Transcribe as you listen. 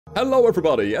Hello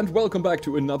everybody and welcome back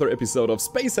to another episode of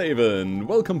Space Haven.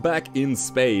 Welcome back in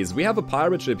space. We have a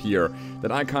pirate ship here that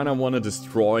I kind of want to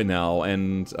destroy now,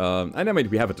 and I mean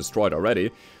we have it destroyed already,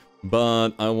 but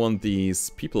I want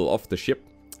these people off the ship,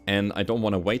 and I don't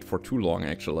want to wait for too long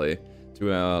actually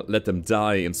to let them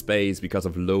die in space because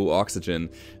of low oxygen.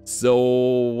 So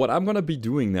what I'm gonna be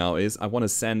doing now is I want to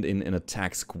send in an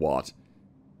attack squad.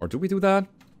 Or do we do that?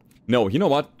 No, you know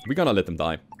what? We're gonna let them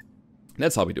die.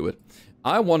 That's how we do it.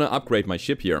 I want to upgrade my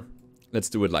ship here. Let's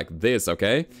do it like this,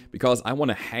 okay? Because I want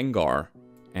a hangar,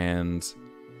 and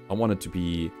I want it to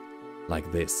be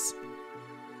like this.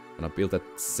 I'm gonna build that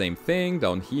same thing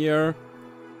down here.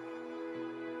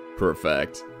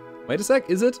 Perfect. Wait a sec,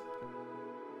 is it?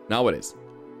 Now it is.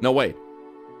 No, wait.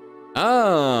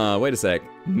 Ah, wait a sec.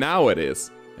 Now it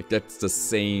is. Like, that's the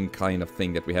same kind of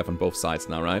thing that we have on both sides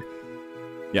now, right?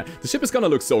 Yeah, the ship is gonna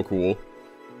look so cool.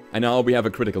 I know we have a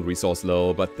critical resource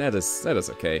low, but that is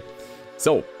okay.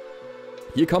 So,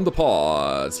 here come the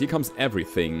pods. Here comes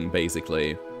everything,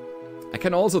 basically. I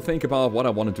can also think about what I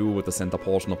want to do with the center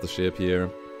portion of the ship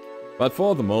here. But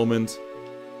for the moment,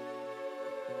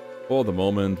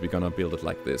 we're gonna build it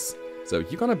like this. So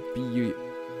you're gonna be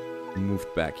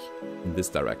moved back in this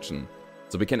direction,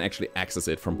 so we can actually access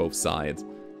it from both sides.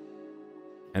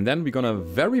 And then we're gonna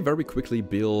very, very quickly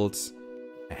build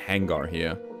a hangar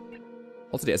here.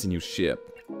 Also, there's a new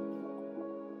ship.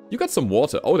 You got some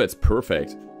water. Oh, that's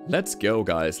perfect. Let's go,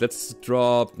 guys. Let's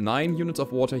drop 9 units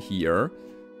of water here.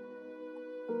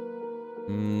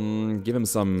 Give him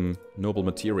some noble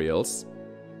materials.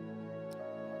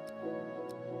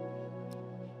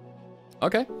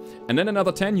 Okay. And then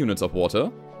another 10 units of water.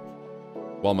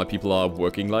 While my people are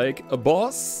working like a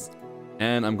boss.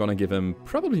 And I'm gonna give him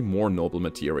probably more noble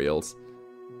materials.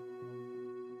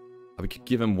 We could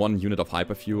give him 1 unit of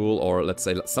hyperfuel, or let's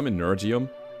say some energium.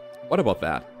 What about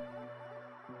that?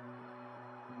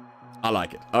 I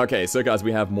like it. Okay, so guys,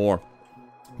 we have more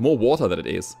water than it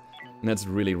is. And that's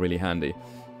really, really handy.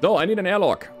 No, I need an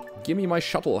airlock. Give me my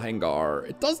shuttle hangar.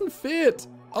 It doesn't fit.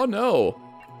 Oh no.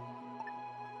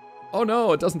 Oh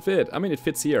no, it doesn't fit. I mean, it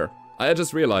fits here. I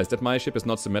just realized that my ship is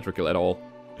not symmetrical at all.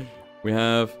 We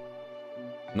have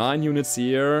 9 units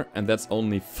here, and that's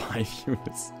only 5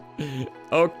 units.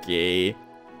 Okay.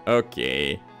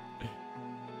 Okay.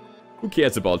 Who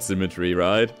cares about symmetry,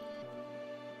 right?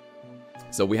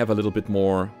 So we have a little bit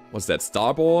more... What's that?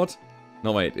 Starboard?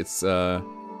 No, wait. It's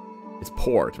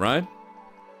port, right?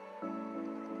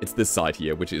 It's this side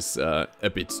here, which is a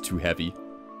bit too heavy.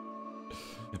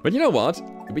 But you know what?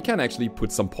 We can actually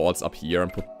put some ports up here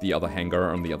and put the other hangar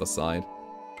on the other side.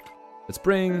 Let's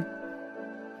bring...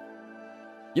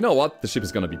 You know what? The ship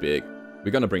is gonna be big. We're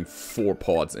gonna bring 4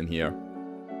 pods in here.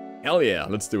 Hell yeah,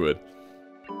 let's do it.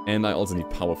 And I also need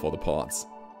power for the pods.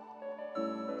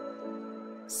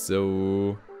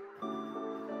 So...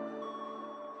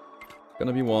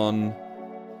 Gonna be 1.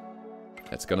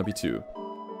 That's gonna be 2.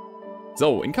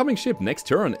 So, incoming ship, next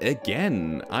turn,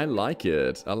 again. I like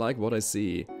it. I like what I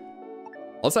see.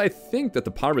 Also, I think that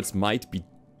the pirates might be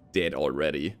dead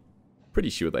already.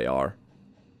 Pretty sure they are.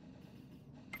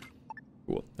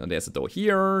 Cool. And there's a door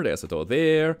here, there's a door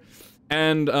there.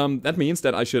 And that means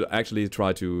that I should actually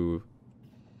try to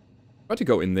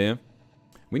go in there.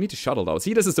 We need to shuttle though.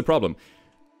 See, this is the problem.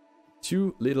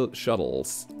 2 little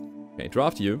shuttles. Okay,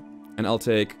 draft you. And I'll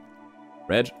take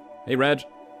Reg. Hey, Reg.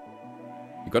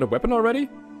 You got a weapon already?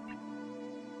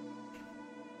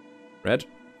 Reg,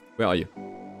 where are you?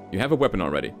 You have a weapon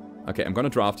already. Okay, I'm gonna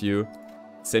draft you.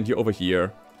 Send you over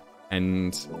here.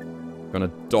 And I'm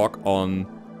gonna dock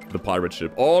on the pirate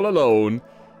ship all alone,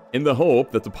 in the hope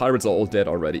that the pirates are all dead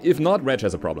already. If not, Reg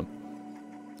has a problem.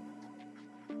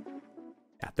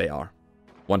 Yeah, they are.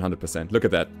 100%. Look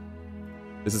at that.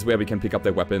 This is where we can pick up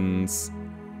their weapons.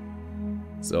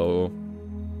 So,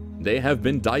 they have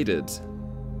been dieted.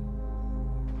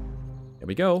 There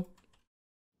we go.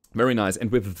 Very nice. And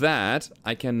with that,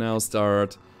 I can now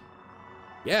start,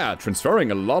 yeah,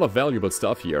 transferring a lot of valuable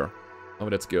stuff here. Oh,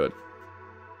 that's good.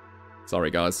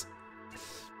 Sorry, guys.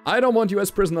 I don't want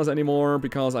US prisoners anymore,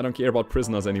 because I don't care about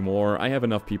prisoners anymore. I have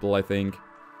enough people, I think.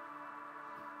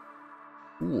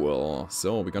 Cool.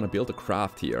 So, we're gonna build a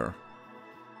craft here.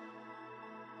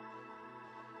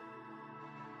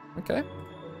 Okay.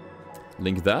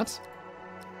 Link that.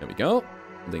 There we go.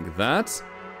 Link that.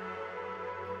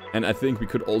 And I think we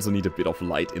could also need a bit of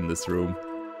light in this room.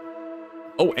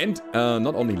 Oh, and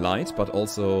not only light, but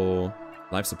also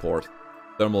life support.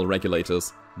 Thermal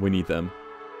regulators. We need them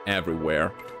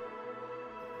everywhere.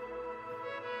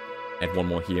 Add 1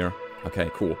 more here. Okay,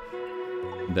 cool.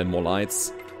 And then more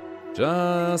lights.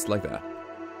 Just like that.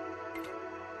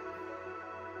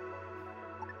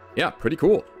 Yeah, pretty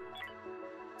cool.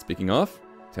 Speaking of,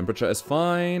 temperature is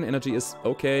fine, energy is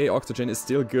okay, oxygen is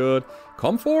still good.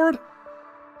 Comfort?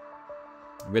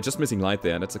 We're just missing light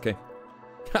there, that's okay.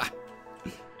 Ha!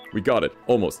 We got it,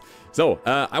 almost. So,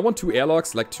 I want 2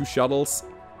 airlocks, like 2 shuttles.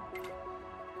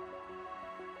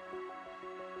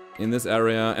 In this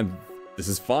area, and this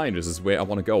is fine, this is where I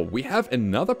want to go. We have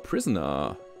another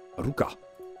prisoner. Haruka.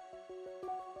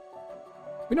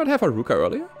 We not have Haruka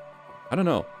earlier? I don't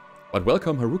know. But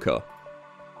welcome, Haruka.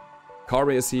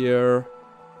 Kare is here.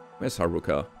 Where's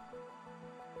Haruka?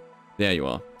 There you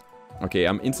are. Okay,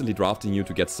 I'm instantly drafting you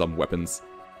to get some weapons.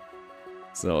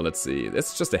 So, let's see.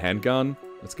 It's just a handgun.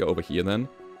 Let's go over here then.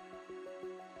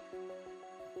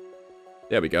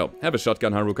 There we go. Have a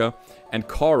shotgun, Haruka. And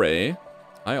Kare,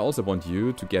 I also want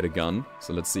you to get a gun.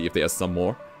 So let's see if there's some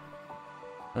more.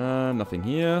 Nothing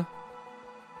here.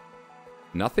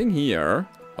 Nothing here.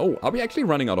 Oh, are we actually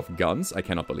running out of guns? I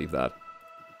cannot believe that.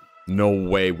 No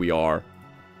way we are.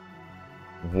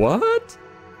 What?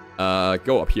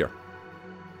 Go up here.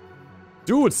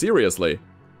 Dude, seriously.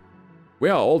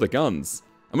 Where are all the guns?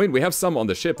 I mean, we have some on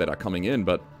the ship that are coming in,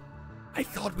 but I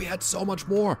thought we had so much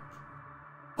more.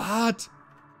 What?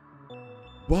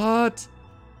 What?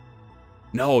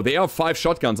 No, there are 5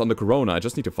 shotguns on the Corona. I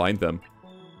just need to find them.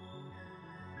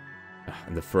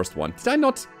 And the first one. Did I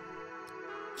not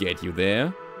get you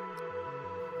there?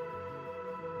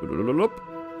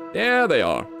 There they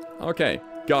are. Okay,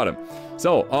 got him.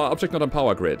 So, object not on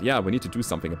power grid. Yeah, we need to do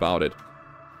something about it.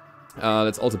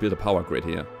 Let's also build a power grid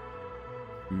here.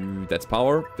 That's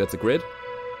power. That's a grid.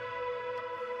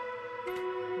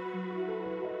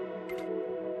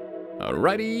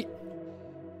 Alrighty.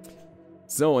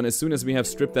 So, and as soon as we have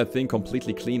stripped that thing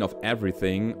completely clean of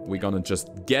everything, we're gonna just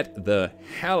get the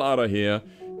hell out of here,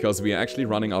 because we are actually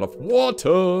running out of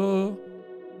water.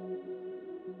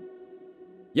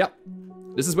 Yep,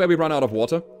 this is where we run out of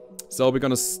water. So we're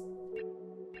gonna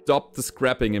stop the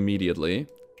scrapping immediately,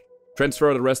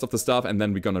 transfer the rest of the stuff, and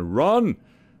then we're gonna run.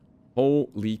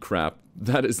 Holy crap,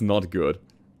 that is not good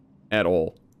at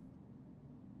all.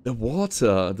 The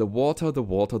water, the water, the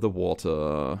water, the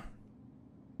water.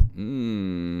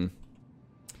 I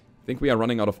think we are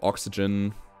running out of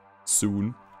oxygen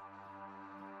soon.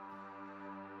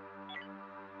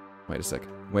 Wait a sec.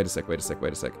 Wait a sec, wait a sec,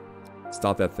 wait a sec.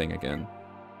 Start that thing again.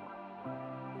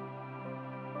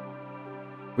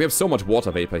 We have so much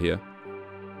water vapor here.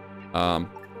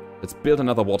 Let's build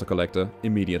another water collector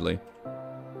immediately.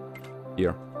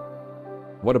 Here.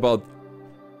 What about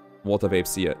water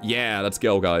vapes here? Yeah, let's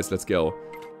go, guys. Let's go.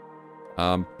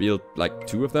 Build like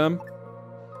 2 of them.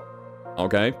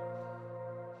 Okay.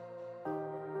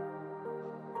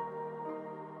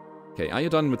 Okay, are you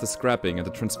done with the scrapping and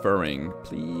the transferring?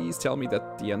 Please tell me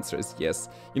that the answer is yes.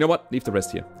 You know what? Leave the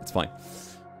rest here. It's fine.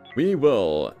 We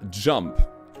will jump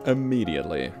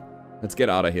immediately. Let's get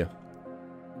out of here.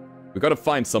 We gotta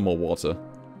find some more water.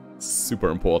 Super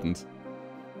important.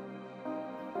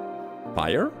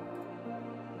 Fire?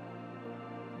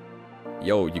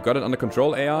 Yo, you got it under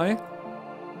control, AI?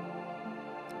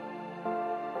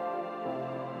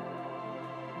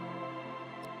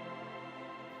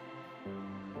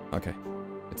 Okay,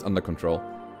 it's under control.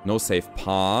 No safe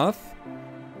path.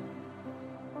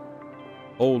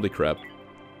 Holy crap.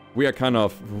 We are kind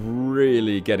of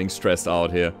really getting stressed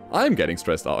out here. I'm getting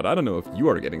stressed out. I don't know if you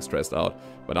are getting stressed out,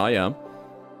 but I am.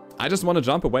 I just want to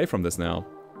jump away from this now.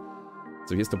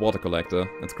 So here's the water collector.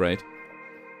 That's great.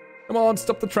 Come on,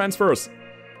 stop the transfers.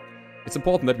 It's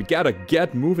important that we gotta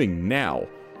get moving now.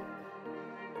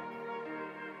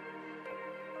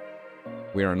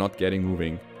 We are not getting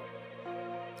moving.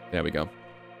 There we go.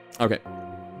 Okay.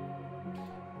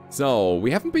 So,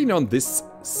 we haven't been on this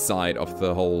side of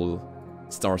the whole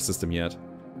star system yet.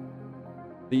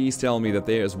 Please tell me that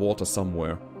there is water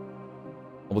somewhere.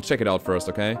 I will check it out first,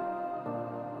 okay?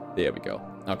 There we go.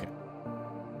 Okay.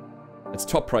 It's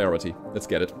top priority. Let's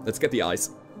get it. Let's get the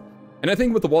ice. And I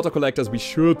think with the water collectors, we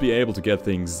should be able to get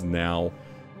things now.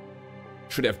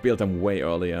 Should have built them way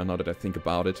earlier, now that I think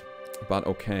about it. But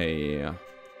okay.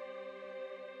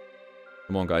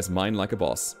 Come on, guys. Mine like a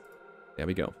boss. There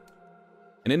we go.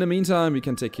 And in the meantime, we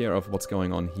can take care of what's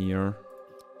going on here.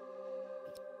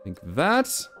 I think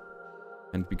that.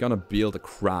 And we're gonna build a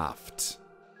craft.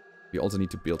 We also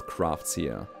need to build crafts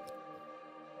here.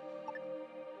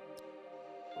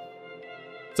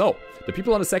 So, the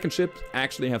people on the second ship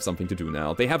actually have something to do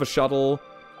now. They have a shuttle.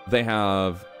 They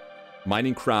have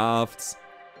mining crafts.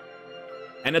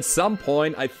 And at some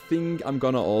point, I think I'm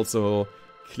gonna also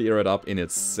clear it up in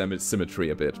its symmetry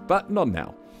a bit. But not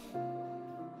now.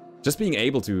 Just being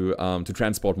able to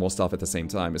transport more stuff at the same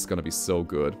time is gonna be so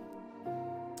good.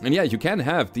 And yeah, you can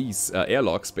have these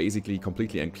airlocks basically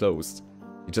completely enclosed.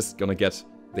 You're just gonna get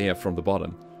there from the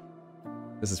bottom.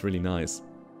 This is really nice.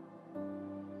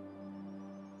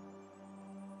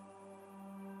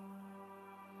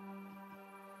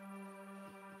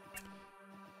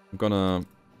 I'm gonna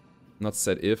not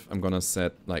set if, I'm gonna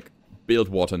set like build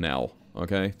water now.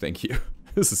 Okay, thank you.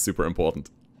 This is super important.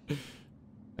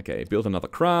 Okay, build another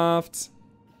craft.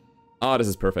 Ah, this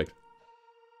is perfect.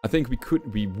 I think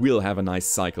we will have a nice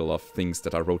cycle of things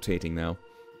that are rotating now.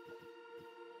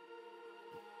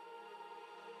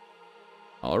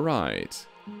 Alright.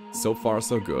 So far,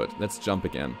 so good. Let's jump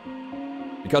again.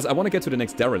 Because I want to get to the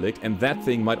next derelict, and that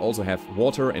thing might also have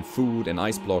water and food and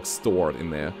ice blocks stored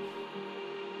in there.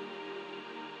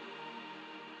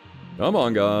 Come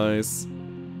on, guys.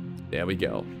 There we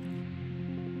go.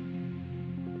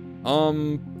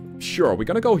 Sure, we're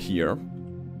gonna go here.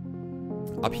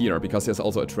 Up here, because there's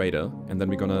also a trader. And then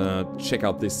we're gonna check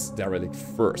out this derelict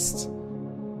first.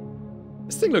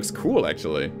 This thing looks cool,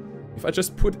 actually. If I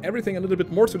just put everything a little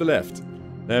bit more to the left,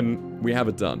 then we have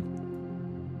it done.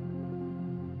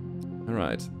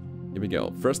 Alright, here we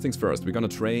go. First things first, we're gonna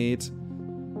trade.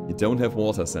 You don't have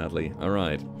water, sadly.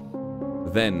 Alright.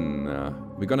 Then,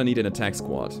 we're gonna need an attack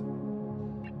squad.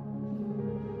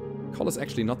 Color's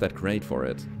actually not that great for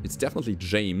it. It's definitely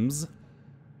James.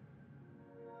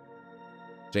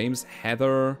 James,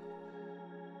 Heather,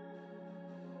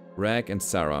 Rag, and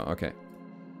Sarah. Okay.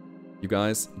 You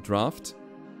guys, draft.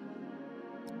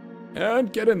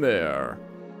 And get in there.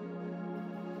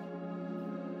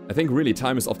 I think really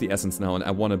time is of the essence now, and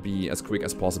I want to be as quick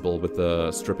as possible with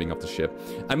the stripping of the ship.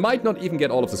 I might not even get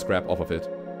all of the scrap off of it.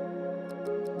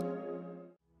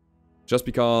 Just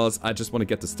because I just want to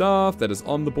get the stuff that is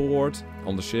on the board,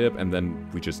 on the ship, and then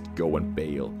we just go and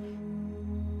bail.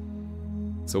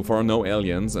 So far, no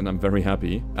aliens, and I'm very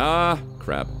happy. Ah,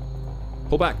 crap.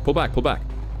 Pull back, pull back, pull back.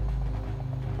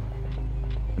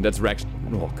 And that's Reg.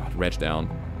 Oh god, Reg down.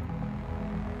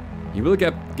 He will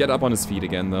get up on his feet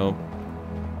again, though.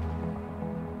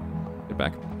 Get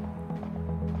back.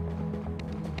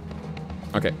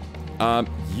 Okay.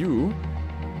 You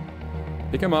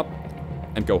pick him up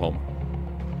and go home.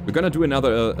 We're gonna do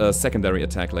another secondary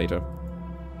attack later.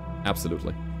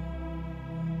 Absolutely.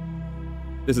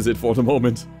 This is it for the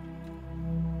moment.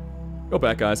 Go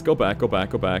back, guys. Go back, go back,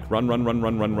 go back. Run, run, run,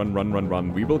 run, run, run, run, run,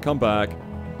 run. We will come back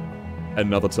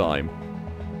another time.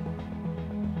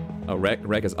 Oh,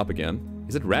 Rag is up again.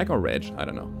 Is it Rag or Reg? I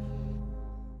don't know.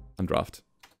 Undraft.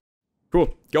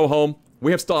 Cool. Go home.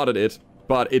 We have started it,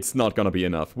 but it's not gonna be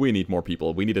enough. We need more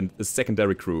people. We need a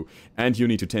secondary crew. And you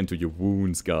need to tend to your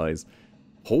wounds, guys.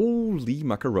 Holy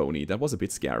macaroni. That was a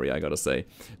bit scary, I gotta say.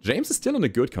 James is still in a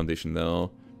good condition, though.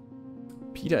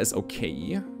 Peter is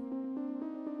okay.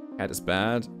 Cat is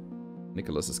bad.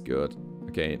 Nicholas is good.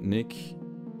 Okay, Nick.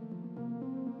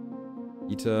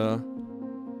 Peter.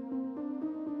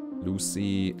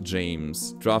 Lucy.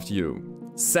 James. Draft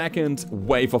you. Second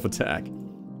wave of attack.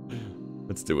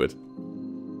 Let's do it.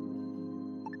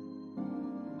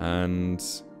 And...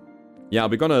 yeah,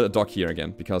 we're gonna dock here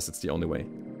again, because it's the only way.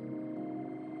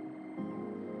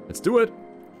 Let's do it!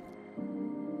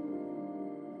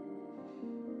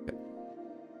 Okay.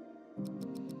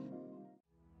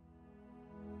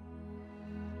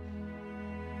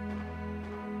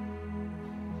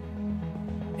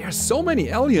 There are so many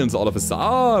aliens all of a sudden.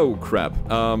 Oh, crap.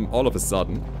 All of a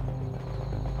sudden.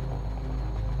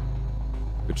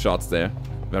 Good shots there.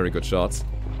 Very good shots.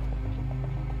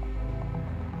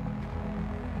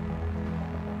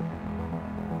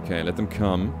 Okay, let them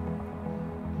come.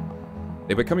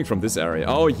 They were coming from this area.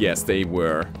 Oh, yes, they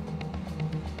were.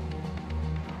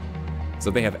 So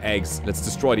they have eggs. Let's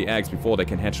destroy the eggs before they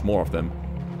can hatch more of them.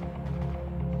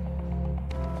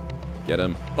 Get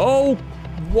them. Oh!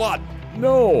 What?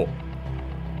 No!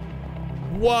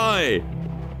 Why?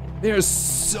 There's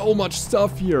so much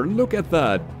stuff here. Look at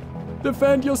that.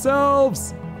 Defend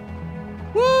yourselves!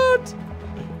 What?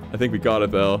 I think we got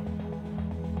it, though.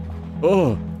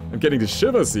 Oh, I'm getting the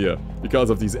shivers here because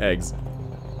of these eggs.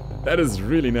 That is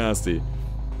really nasty.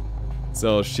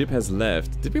 So, ship has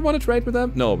left. Did we want to trade with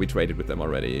them? No, we traded with them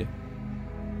already.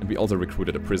 And we also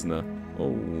recruited a prisoner.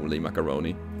 Holy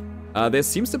macaroni. There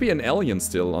seems to be an alien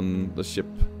still on the ship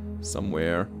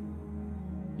somewhere.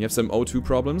 You have some O2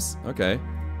 problems? Okay.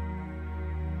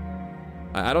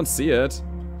 I don't see it.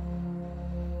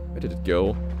 Where did it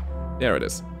go? There it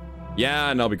is.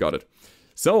 Yeah, now we got it.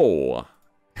 So,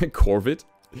 Corvid.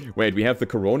 Wait, we have the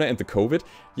Corona and the COVID.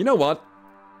 You know what?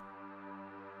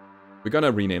 We're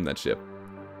gonna rename that ship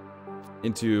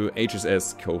into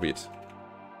HSS COVID.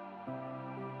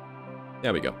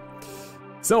 There we go.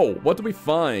 So, what do we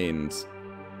find?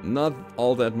 Not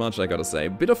all that much, I gotta say.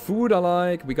 Bit of food I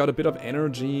like. We got a bit of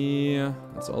energy.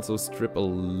 Let's also strip a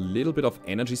little bit of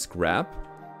energy scrap.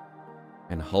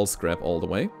 And hull scrap all the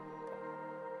way.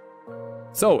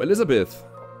 So, Elizabeth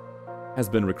has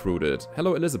been recruited.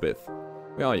 Hello, Elizabeth.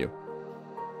 Where are you?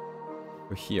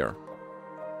 You're here.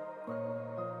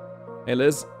 Hey,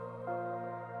 Liz.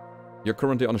 You're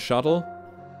currently on a shuttle?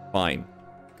 Fine.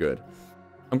 Good.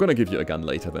 I'm gonna give you a gun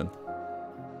later then.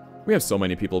 We have so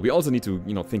many people. We also need to,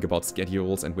 you know, think about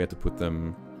schedules and where to put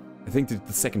them. I think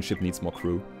the second ship needs more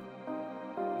crew.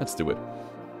 Let's do it.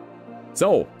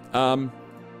 So,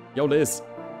 yo Liz,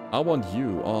 I want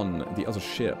you on the other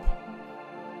ship.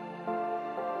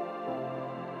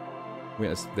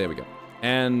 There we go.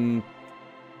 And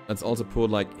let's also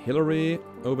put like Hillary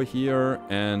over here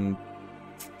and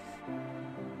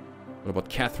what about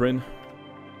Catherine?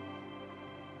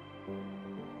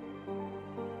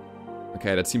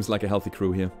 Okay, that seems like a healthy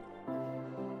crew here.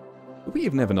 Do we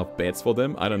even have enough beds for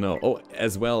them? I don't know. Oh,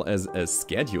 as well as a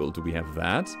schedule. Do we have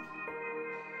that?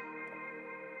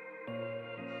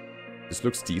 This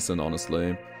looks decent,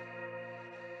 honestly.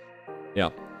 Yeah,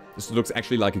 this looks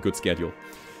actually like a good schedule.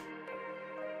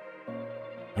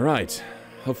 Alright,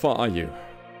 how far are you?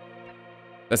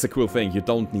 That's a cool thing, you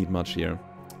don't need much here.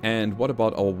 And what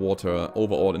about our water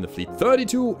overall in the fleet?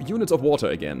 32 units of water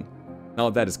again. Now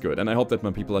that is good, and I hope that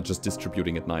my people are just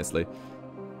distributing it nicely.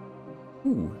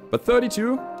 Ooh, but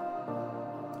 32?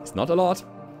 It's not a lot.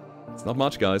 It's not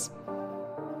much, guys.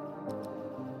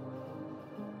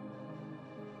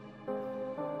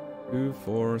 Two,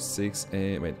 4, 6,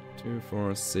 8, wait, 2,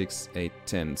 4, 6, 8,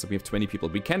 10. So we have 20 people.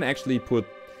 We can actually put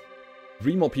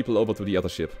 3 more people over to the other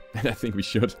ship, and I think we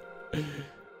should.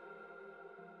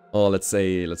 Oh, let's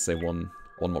say one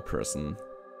more person.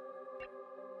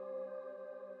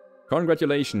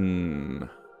 Congratulations,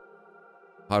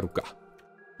 Haruka.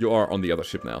 You are on the other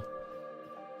ship now.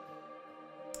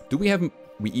 Do we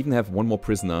even have one more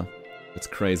prisoner? That's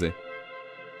crazy.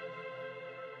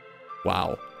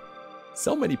 Wow.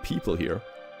 So many people here.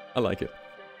 I like it.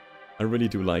 I really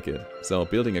do like it. So,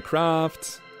 building a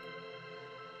craft.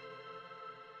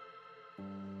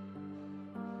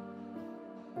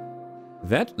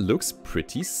 That looks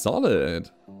pretty solid.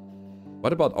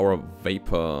 What about our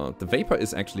vapor? The vapor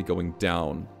is actually going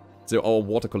down. So our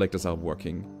water collectors are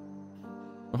working.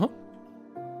 Uh-huh.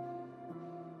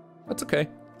 That's okay.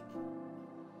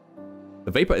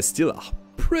 The vapor is still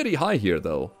pretty high here,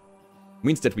 though.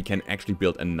 Means that we can actually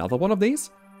build another one of these.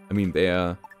 I mean,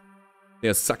 they're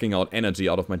sucking out energy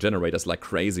out of my generators like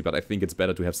crazy, but I think it's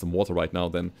better to have some water right now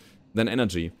than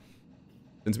energy.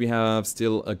 Since we have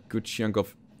still a good chunk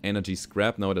of energy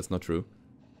scrap. No, that's not true.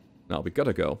 No, we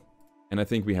gotta go. And I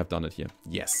think we have done it here.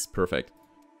 Yes, perfect.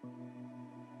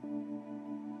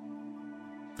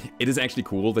 It is actually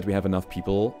cool that we have enough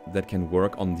people that can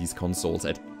work on these consoles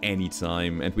at any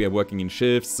time. And we are working in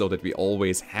shifts so that we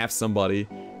always have somebody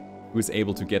who is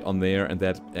able to get on there, and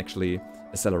that actually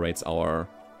accelerates our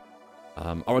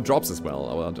drops as well,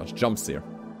 our jumps here.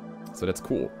 So that's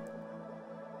cool.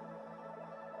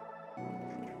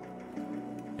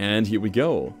 And here we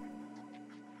go.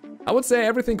 I would say,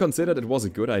 everything considered, it was a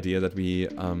good idea that we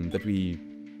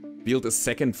built a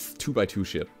second 2x2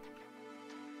 ship.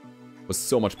 It was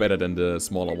so much better than the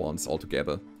smaller ones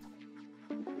altogether.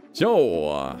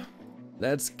 So,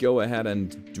 let's go ahead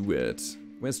and do it.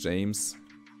 Where's James?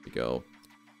 Here we go.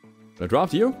 Gonna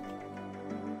draft you.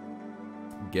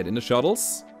 Get in the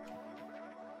shuttles.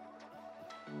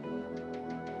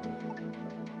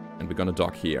 And we're gonna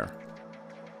dock here.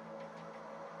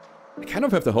 I kind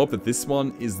of have the hope that this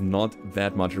one is not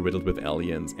that much riddled with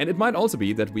aliens. And it might also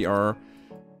be that we are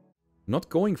not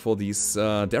going for these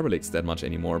derelicts that much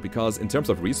anymore, because in terms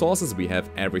of resources, we have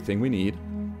everything we need.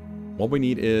 What we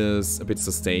need is a bit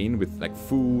sustain with like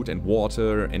food and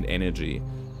water and energy.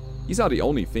 These are the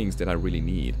only things that I really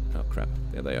need. Oh crap,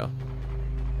 there they are.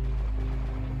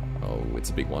 Oh,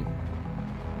 it's a big one.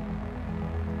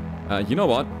 You know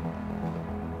what?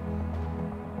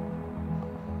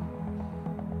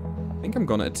 I think I'm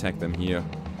gonna attack them here.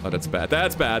 Oh, that's bad.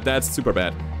 That's bad. That's super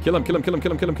bad. Kill him, kill him, kill him,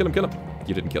 kill him, kill him, kill him, kill him.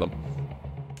 You didn't kill him.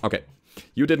 Okay.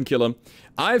 You didn't kill him.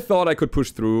 I thought I could push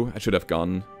through. I should have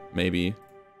gone. Maybe.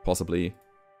 Possibly.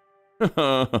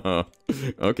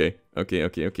 Okay.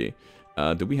 Okay.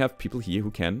 Do we have people here who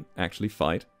can actually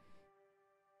fight?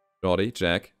 Jordy,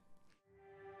 Jack.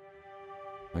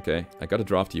 Okay. I gotta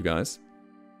draft you guys.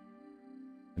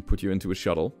 And put you into a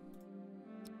shuttle.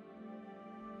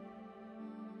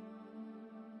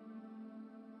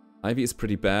 Ivy is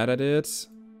pretty bad at it.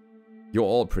 You're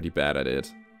all pretty bad at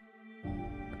it.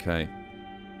 Okay.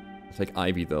 I'll take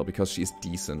Ivy though, because she's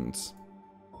decent.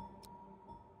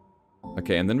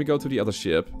 Okay, and then we go to the other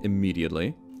ship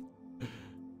immediately.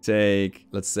 Take,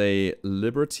 let's say,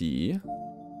 Liberty.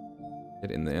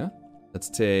 Get in there. Let's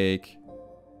take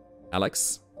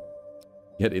Alex.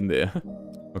 Get in there.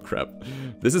 Oh crap.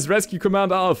 This is Rescue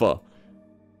Commander Alpha.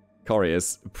 Corey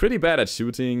is pretty bad at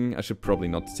shooting. I should probably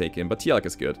not take him, but Tialk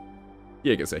is good.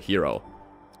 Tialk is a hero.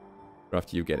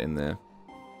 After you get in there.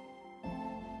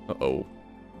 Uh-oh.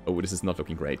 Oh, this is not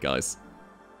looking great, guys.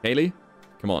 Haley,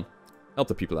 come on. Help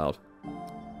the people out.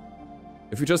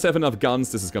 If we just have enough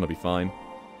guns, this is gonna be fine.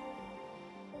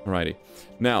 Alrighty.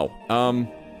 Now,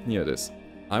 here it is.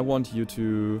 I want you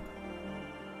to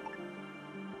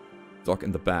dock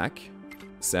in the back.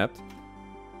 Except,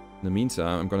 in the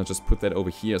meantime, I'm gonna just put that over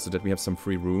here so that we have some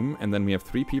free room. And then we have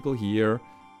 3 people here.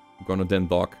 I'm gonna then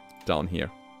dock down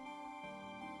here.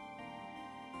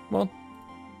 Come on.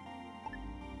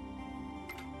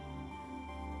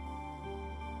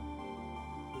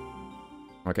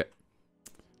 Okay.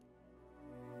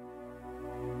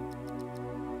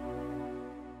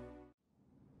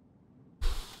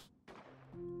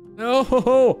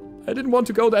 No! I didn't want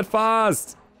to go that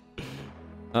fast!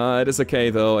 It is okay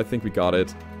though, I think we got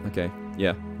it. Okay,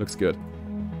 yeah, looks good.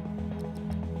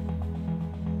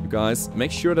 You guys,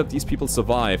 make sure that these people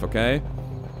survive, okay?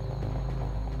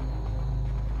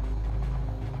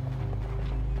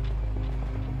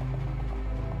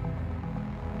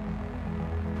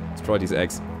 Destroy these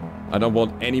eggs. I don't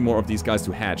want any more of these guys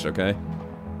to hatch, okay?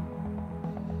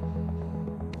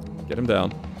 Get him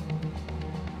down.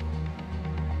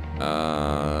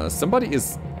 Somebody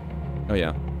is... Oh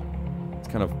yeah. It's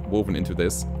kind of woven into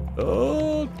this.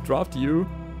 Oh, draft you.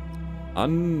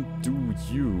 Undo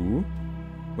you.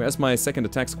 Where's my second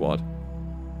attack squad?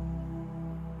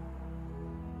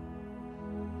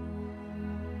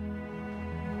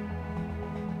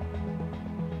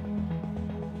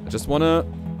 I just wanna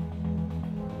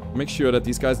make sure that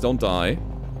these guys don't die.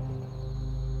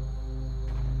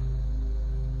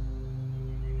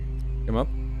 Come up.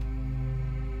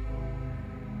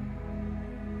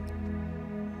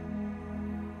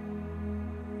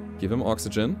 Give him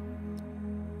oxygen.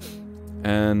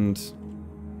 And...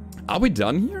 Are we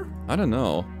done here? I don't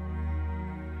know.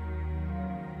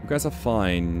 You guys are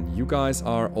fine. You guys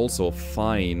are also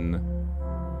fine.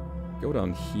 Go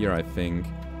down here, I think.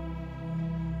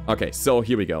 Okay, so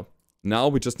here we go. Now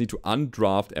we just need to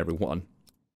undraft everyone.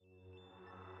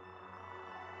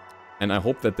 And I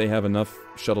hope that they have enough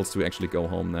shuttles to actually go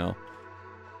home now.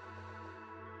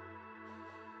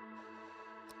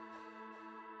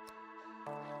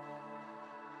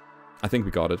 I think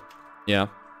we got it. Yeah.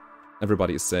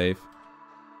 Everybody is safe.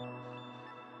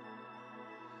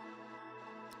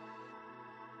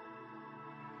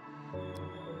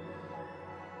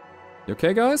 You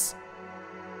okay, guys?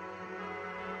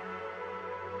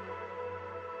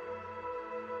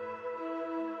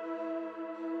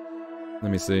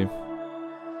 Let me see.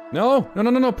 No! No, no,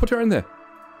 no, no! Put her in there!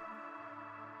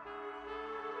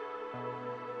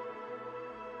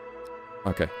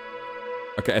 Okay.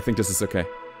 Okay, I think this is okay.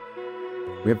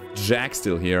 We have Jack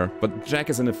still here, but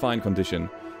Jack is in a fine condition.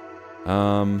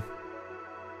 So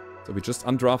we just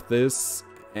undraft this,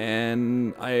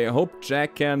 and I hope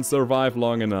Jack can survive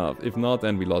long enough. If not,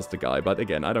 then we lost the guy. But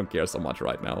again, I don't care so much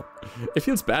right now. It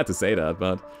feels bad to say that,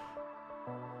 but...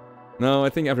 No, I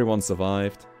think everyone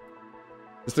survived.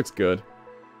 This looks good.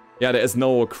 Yeah, there is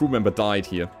no crew member died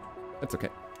here. That's okay.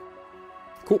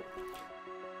 Cool.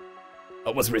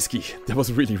 That was risky. That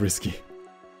was really risky.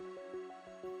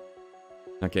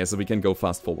 Okay, so we can go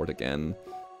fast forward again.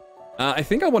 I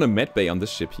think I want a med bay on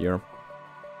this ship here.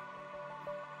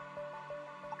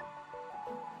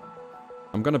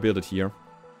 I'm gonna build it here.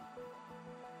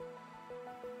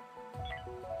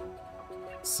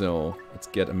 So, let's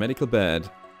get a medical bed.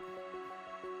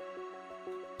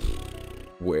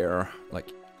 Where?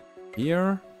 Like,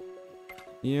 here?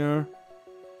 Here?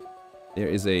 There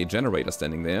is a generator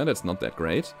standing there, that's not that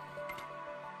great.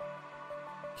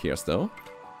 Here's though.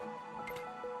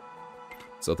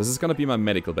 So this is gonna be my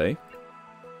medical bay.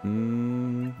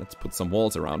 Let's put some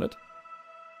walls around it.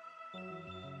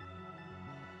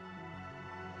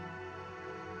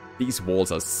 These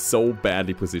walls are so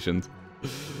badly positioned.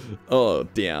 Oh,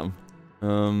 damn.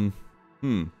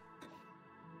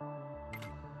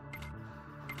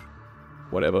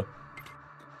 Whatever.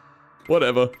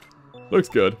 Whatever. Looks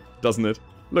good, doesn't it?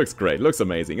 Looks great, looks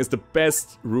amazing. It's the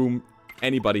best room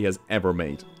anybody has ever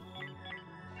made.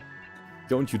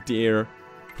 Don't you dare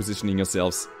positioning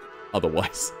yourselves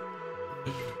otherwise.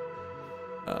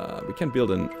 We can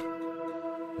build a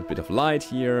bit of light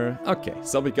here. Okay,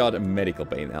 so we got a medical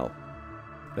bay now.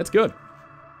 That's good.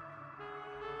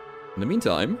 In the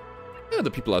meantime, Yeah,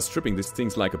 the people are stripping these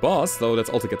things like a boss, so let's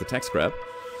also get the tech scrap.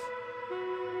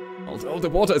 Although the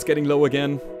water is getting low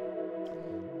again.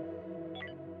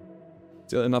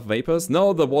 Still enough vapors?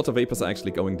 No, the water vapors are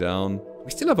actually going down.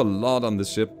 We still have a lot on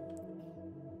this ship.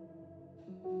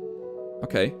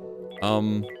 Okay.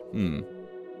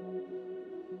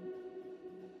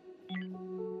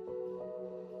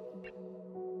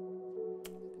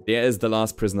 There is the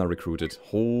last prisoner recruited.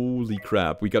 Holy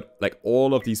crap. We got like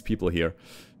all of these people here.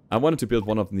 I wanted to build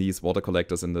one of these water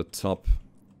collectors in the top.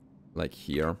 Like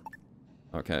here.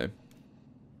 Okay.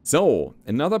 So,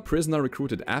 another prisoner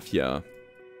recruited. Afia.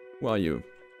 Who are you?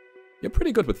 You're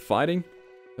pretty good with fighting.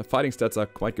 The fighting stats are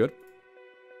quite good.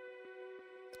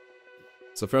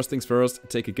 So first things first,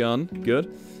 take a gun.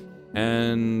 Good.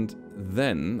 And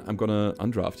then I'm gonna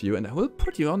undraft you. And I will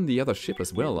put you on the other ship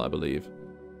as well, I believe.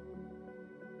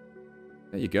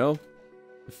 There you go.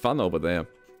 Fun over there.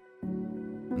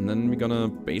 And then we're gonna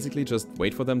basically just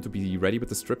wait for them to be ready with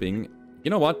the stripping.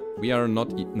 You know what? We are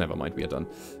not... Never mind, we are done.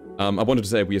 I wanted to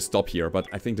say we stop here, but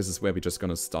I think this is where we're just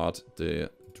gonna start the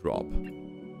drop.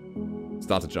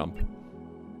 Start the jump.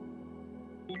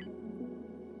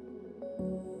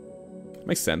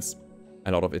 Makes sense.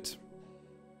 A lot of it.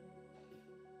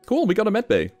 Cool, we got a med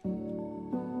bay.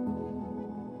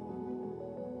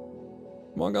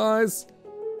 Come on, guys.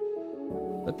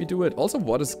 Let me do it. Also,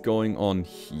 what is going on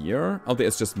here? Oh,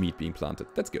 there's just meat being planted.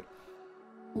 That's good.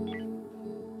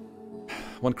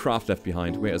 One craft left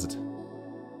behind. Where is it?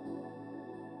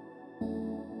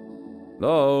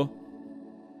 Hello?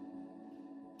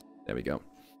 There we go.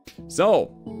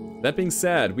 So, that being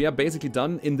said, we are basically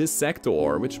done in this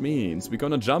sector, which means we're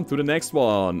gonna jump to the next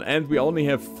one. And we only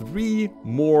have 3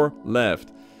 more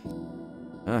left.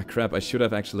 Ah, crap. I should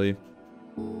have actually...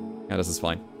 Yeah, this is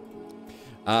fine.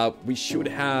 We should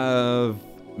have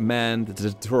manned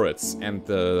the turrets and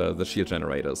the shield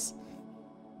generators.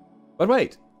 But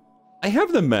wait, I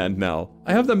have them manned now.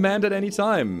 I have them manned at any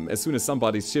time, as soon as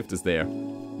somebody's shift is there.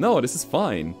 No, this is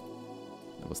fine.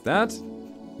 That was that.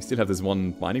 We still have this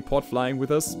one mining pod flying with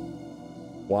us.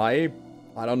 Why?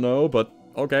 I don't know, but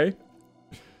okay.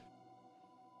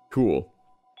 Cool.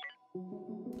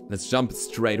 Let's jump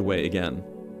straight away again.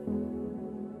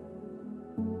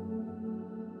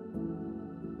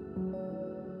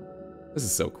 This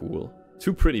is so cool.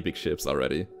 2 pretty big ships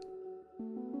already.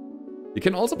 You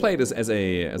can also play this as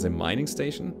a mining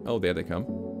station. Oh, there they come.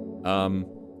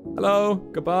 Hello,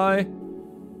 goodbye.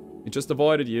 We just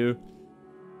avoided you.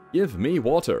 Give me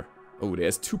water. Oh,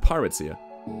 there's 2 pirates here.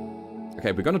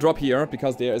 Okay, we're gonna drop here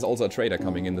because there is also a trader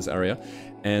coming in this area.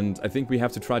 And I think we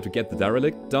have to try to get the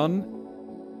derelict done.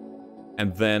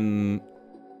 And then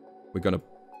we're gonna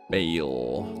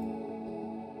bail.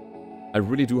 I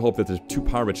really do hope that the 2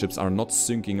 pirate ships are not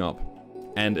syncing up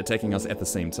and attacking us at the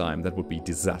same time. That would be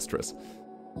disastrous.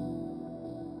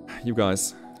 You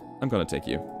guys, I'm gonna take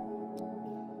you.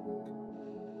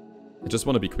 I just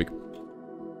want to be quick.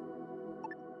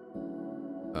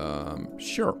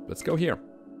 Sure, let's go here.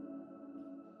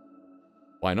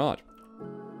 Why not?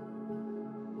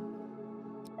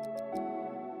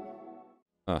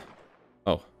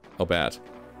 Oh bad.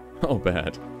 Oh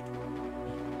bad.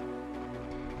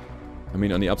 I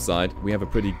mean, on the upside, we have a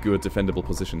pretty good defendable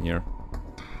position here.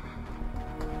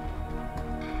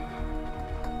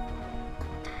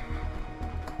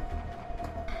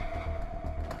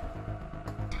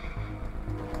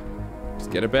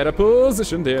 Just get a better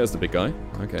position. There's the big guy.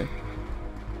 Okay.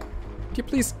 Can you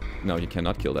please... No, you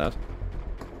cannot kill that.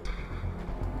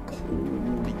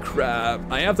 Holy crap.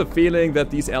 I have the feeling that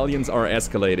these aliens are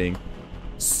escalating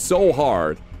so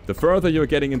hard. The further you're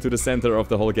getting into the center of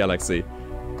the whole galaxy,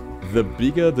 the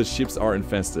bigger the ships are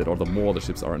infested, or the more the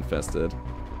ships are infested.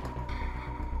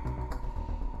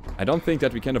 I don't think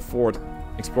that we can afford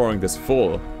exploring this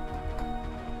full.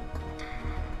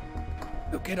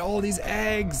 Look at all these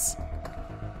eggs!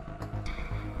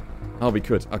 Oh, we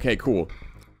could. Okay, cool.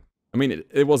 I mean,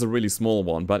 it was a really small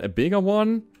one, but a bigger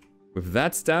one? With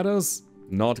that status?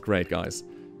 Not great, guys.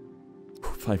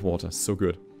 5 water, so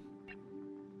good.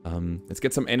 Let's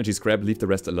get some energy scrap, leave the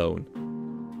rest alone.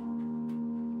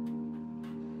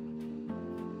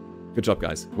 Good job,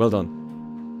 guys. Well done.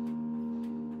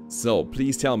 So,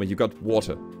 please tell me you got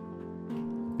water.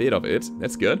 Bit of it.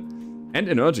 That's good. And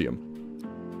energium.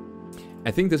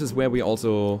 I think this is where we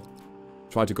also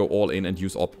try to go all in and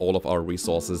use up all of our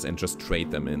resources and just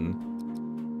trade them in.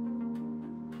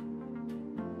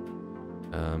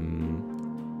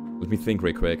 Let me think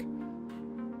real quick.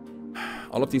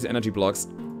 All of these energy blocks.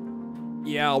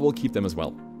 Yeah, we'll keep them as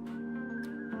well.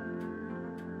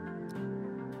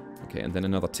 Okay, and then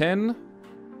another 10.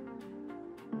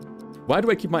 Why do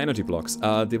I keep my energy blocks?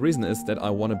 The reason is that I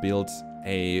want to build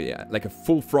a like a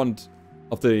full front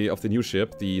of the new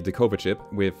ship, the COVID ship,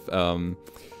 with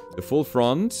the full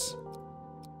front.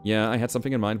 Yeah, I had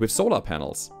something in mind with solar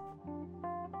panels.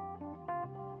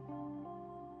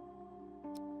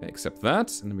 Okay, accept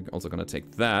that, and then we're also gonna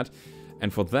take that.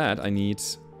 And for that, I need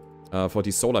for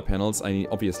these solar panels, I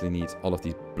obviously need all of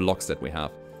the blocks that we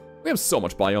have. We have so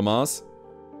much biomass.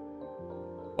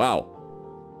 Wow.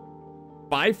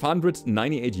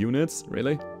 598 units?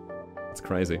 Really? That's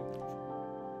crazy.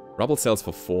 Rubble cells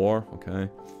for 4. Okay.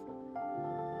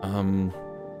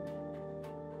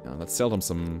 Yeah, let's sell them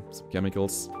some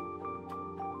chemicals.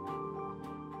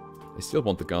 I still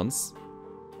want the guns.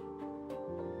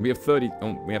 We have 30...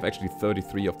 Oh, we have actually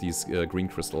 33 of these green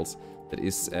crystals. That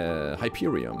is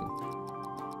Hyperium.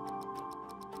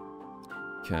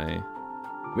 Okay.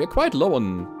 We're quite low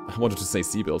on... I wanted to say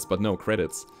C-bills, but no,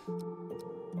 credits.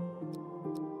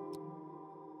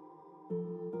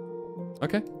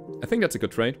 Okay. I think that's a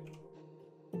good trade.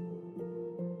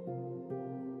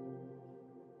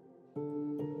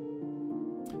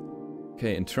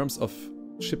 Okay, in terms of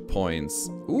ship points...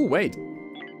 Ooh, wait!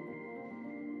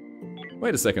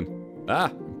 Wait a second. Ah!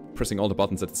 I'm pressing all the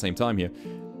buttons at the same time here.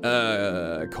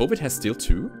 COVID has still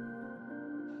 2?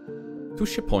 2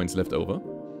 ship points left over?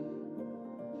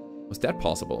 Was that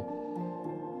possible?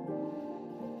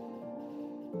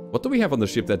 What do we have on the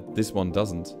ship that this one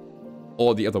doesn't?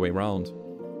 Or the other way around?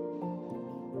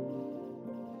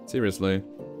 Seriously.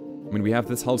 I mean, we have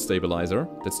this hull stabilizer.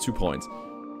 That's 2 points.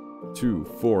 2,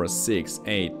 4, 6,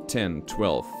 8, 10,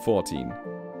 12, 14.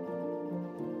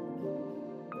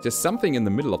 There's something in the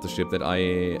middle of the ship that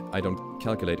I don't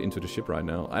calculate into the ship right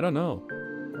now. I don't know.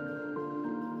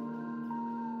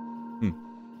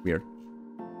 Weird.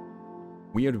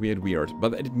 Weird.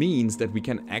 But it means that we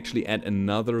can actually add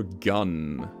another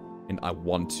gun. And I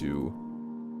want to.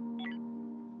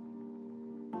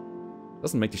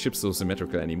 Doesn't make the ship so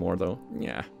symmetrical anymore, though.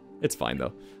 Yeah, it's fine,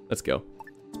 though. Let's go.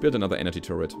 Let's build another energy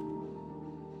turret.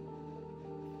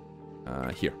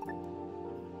 Here.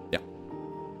 Yeah.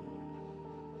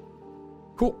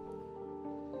 Cool.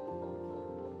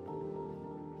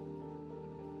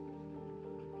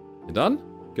 You done,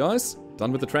 guys?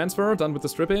 Done with the transfer? Done with the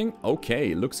stripping?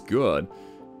 Okay, looks good.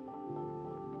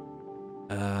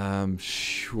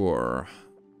 Sure.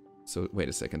 So, wait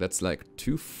a second. That's like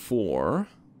 2, 4,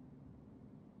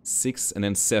 6, and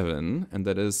then 7. And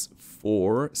that is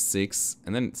 4, 6,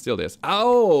 and then still there's...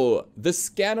 Oh! The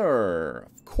scanner!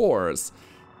 Of course.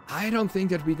 I don't think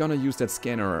that we're gonna use that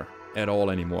scanner at all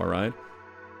anymore, right?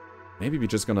 Maybe we're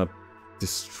just gonna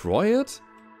destroy it?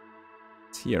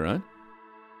 It's here, right?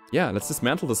 Yeah, let's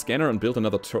dismantle the scanner and build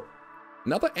another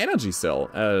energy cell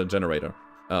generator.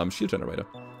 Shield generator.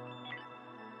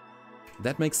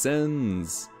 That makes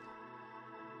sense.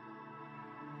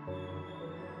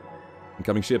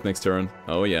 Incoming ship next turn.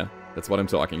 Oh yeah, that's what I'm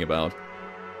talking about.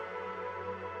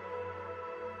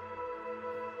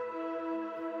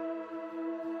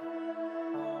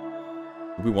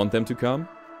 Do we want them to come?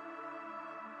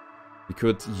 We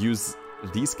could use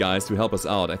these guys to help us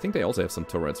out. I think they also have some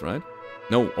turrets, right?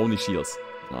 No, only shields.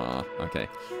 Ah, okay.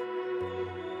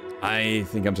 I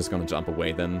think I'm just gonna jump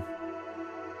away then.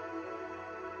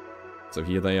 So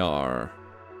here they are.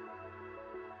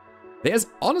 There's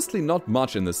honestly not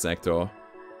much in this sector.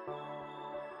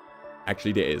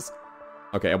 Actually, there is.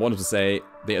 Okay, I wanted to say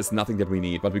there's nothing that we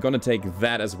need, but we're gonna take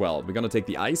that as well. We're gonna take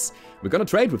the ice. We're gonna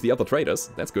trade with the other traders.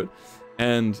 That's good.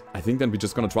 And I think then we're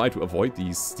just gonna try to avoid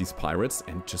these pirates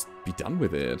and just be done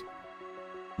with it.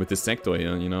 With this sector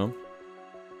here, you know?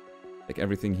 Take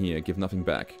everything here, give nothing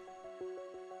back.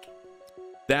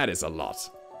 That is a lot.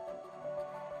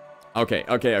 Okay.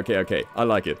 I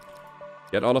like it.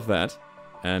 Get all of that.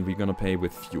 And we're gonna pay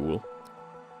with fuel.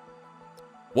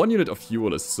 1 unit of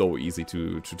fuel is so easy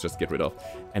to just get rid of.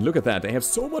 And look at that, they have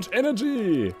so much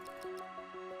energy!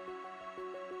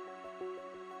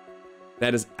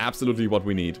 That is absolutely what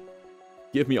we need.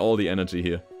 Give me all the energy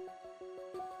here.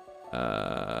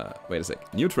 Wait a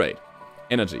sec. New trade.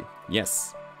 Energy.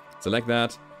 Yes. Select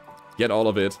that. Get all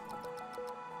of it.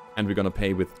 And we're gonna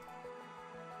pay with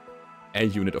a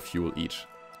unit of fuel each.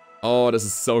 Oh, this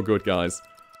is so good, guys.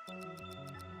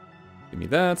 Give me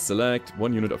that. Select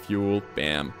 1 unit of fuel.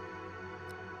 Bam.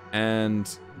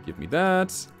 And give me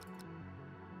that.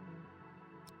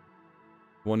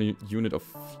 1 unit of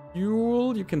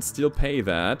fuel. You can still pay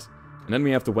that. And then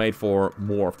we have to wait for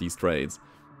more of these trades.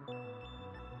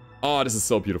 Oh, this is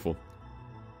so beautiful.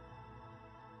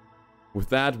 With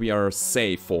that, we are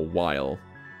safe for a while.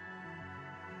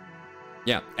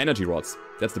 Yeah, energy rods.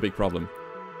 That's the big problem.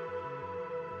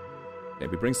 Okay,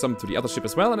 we bring some to the other ship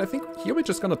as well, and I think here we're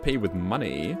just gonna pay with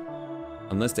money.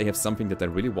 Unless they have something that they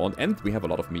really want, and we have a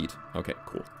lot of meat. Okay,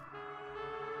 cool.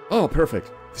 Oh,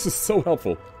 perfect. This is so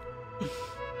helpful.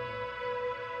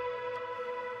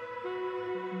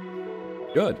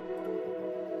 Good.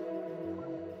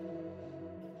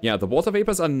 Yeah, the water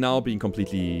vapors are now being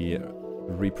completely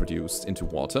reproduced into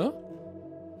water.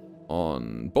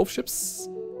 On both ships.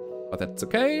 But that's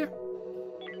okay.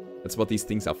 That's what these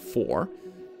things are for.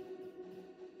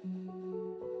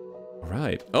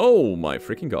 Alright. Oh my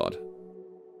freaking god.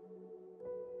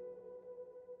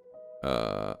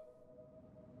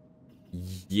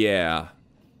 Yeah.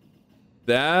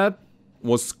 That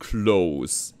was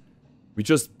close. We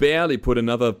just barely put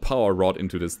another power rod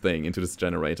into this thing, into this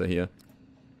generator here.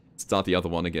 Start the other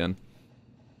one again.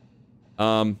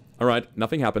 Alright,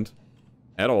 nothing happened.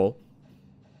 At all.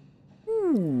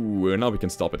 Ooh, now we can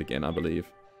stop it again, I believe.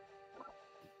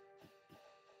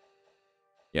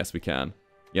 Yes, we can.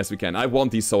 Yes, we can. I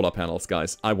want these solar panels,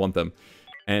 guys. I want them.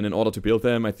 And in order to build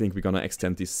them, I think we're gonna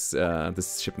extend this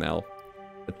ship now.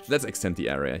 Let's extend the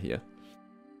area here.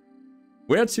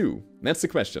 Where to? That's the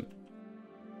question.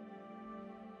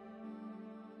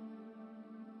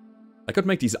 I could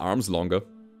make these arms longer.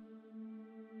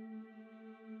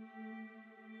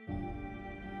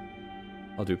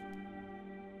 I'll do.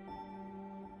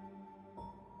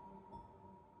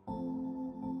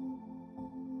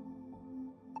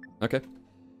 Okay.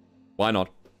 Why not?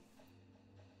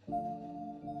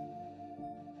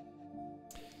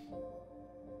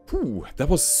 Whew, that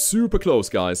was super close,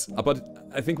 guys. But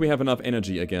I think we have enough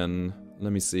energy again.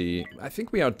 Let me see. I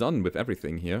think we are done with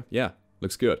everything here. Yeah,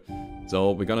 looks good.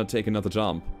 So we're gonna take another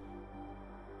jump.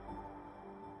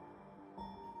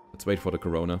 Let's wait for the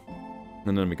corona.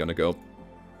 And then we're gonna go.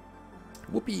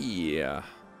 Whoopee!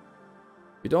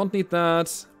 We don't need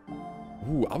that.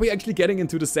 Ooh, are we actually getting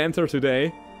into the center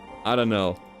today? I don't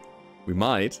know. We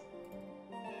might.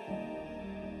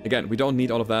 Again, we don't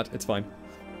need all of that. It's fine.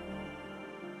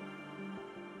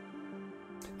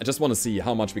 I just want to see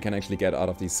how much we can actually get out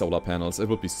of these solar panels. It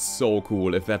would be so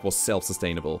cool if that was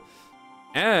self-sustainable.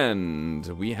 And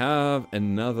we have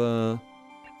another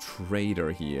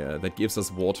trader here that gives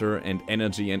us water and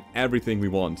energy and everything we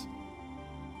want.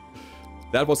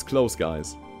 That was close,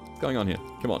 guys. What's going on here?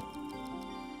 Come on.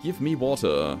 Give me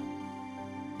water.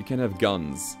 You can have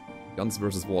guns. Guns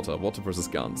versus water. Water versus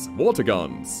guns. Water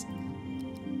guns!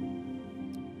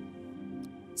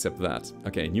 Except that.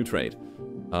 Okay, new trade.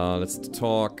 Let's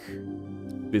talk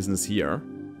business here.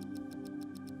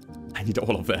 I need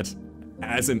all of that.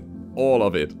 As in, all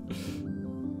of it.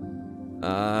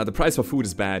 The price for food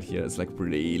is bad here. It's like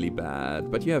really bad.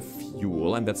 But you have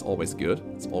fuel, and that's always good.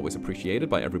 It's always appreciated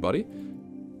by everybody.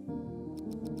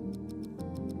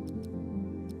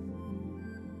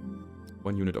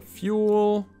 One unit of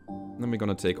fuel. Then we're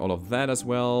gonna take all of that as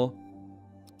well.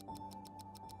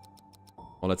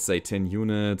 Or let's say 10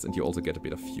 units, and you also get a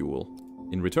bit of fuel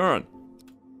in return.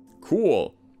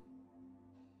 Cool.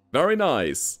 Very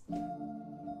nice.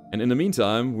 And in the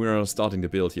meantime, we're starting to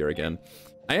build here again.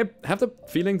 I have the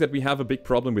feeling that we have a big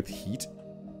problem with heat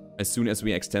as soon as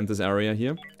we extend this area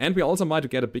here. And we also might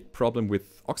get a big problem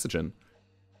with oxygen.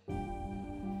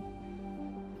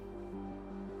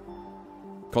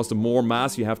 Because the more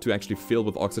mass you have to actually fill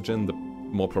with oxygen, the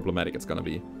more problematic it's gonna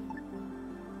be.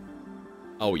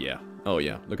 Oh yeah. Oh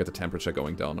yeah. Look at the temperature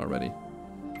going down already.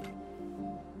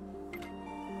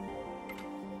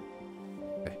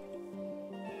 Okay.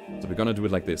 So we're gonna do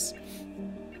it like this.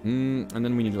 And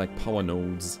then we need like power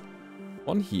nodes.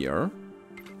 One here.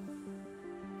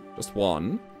 Just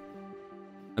one.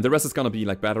 And the rest is gonna be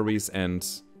like batteries and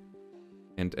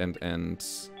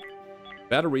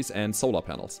batteries and solar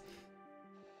panels.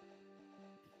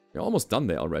 We're almost done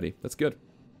there already. That's good.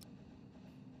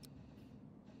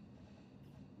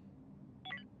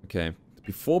 Okay.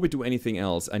 Before we do anything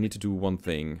else, I need to do one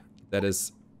thing. That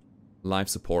is life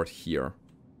support here.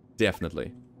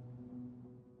 Definitely.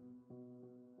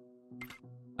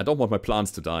 I don't want my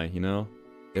plants to die, you know?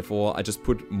 Therefore, I just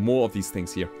put more of these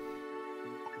things here.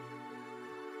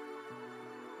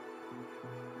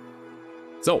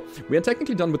 So, we are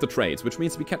technically done with the trades, which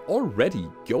means we can already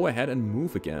go ahead and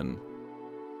move again.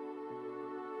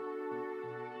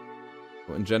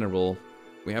 In general,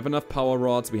 we have enough power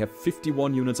rods, we have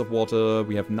 51 units of water,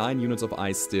 we have 9 units of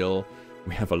ice still,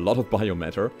 we have a lot of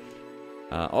biomatter.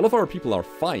 All of our people are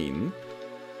fine.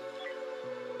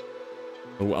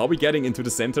 Oh, are we getting into the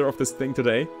center of this thing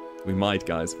today? We might,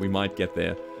 guys, we might get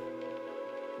there.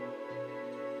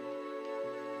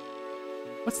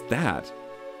 What's that?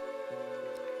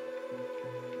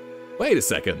 Wait a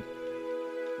second.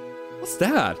 What's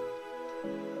that?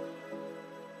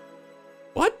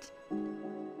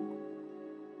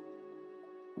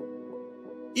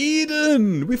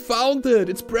 Eden! We found it!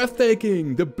 It's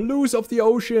breathtaking! The blues of the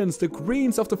oceans, the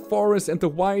greens of the forest, and the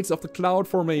whites of the cloud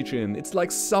formation. It's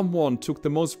like someone took the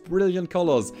most brilliant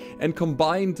colors and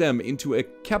combined them into a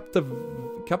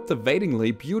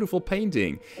captivatingly beautiful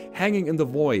painting, hanging in the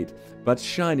void, but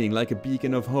shining like a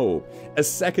beacon of hope. A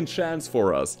second chance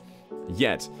for us.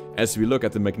 Yet, as we look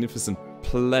at the magnificent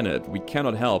planet, we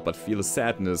cannot help but feel a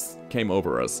sadness came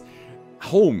over us.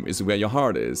 Home is where your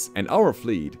heart is, and our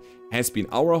fleet has been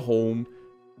our home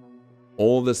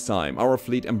all this time. Our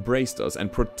fleet embraced us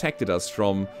and protected us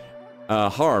from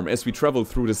harm as we traveled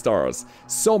through the stars.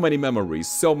 So many memories,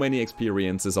 so many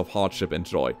experiences of hardship and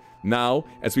joy. Now,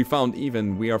 as we found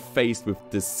Eden, we are faced with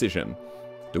decision.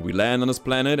 Do we land on this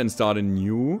planet and start a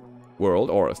new world,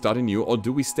 or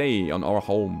do we stay on our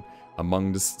home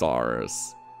among the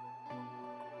stars?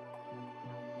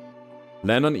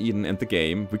 Land on Eden and the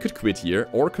game. We could quit here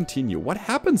or continue. What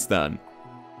happens then?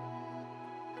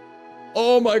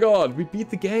 Oh my god, we beat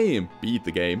the game. Beat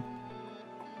the game.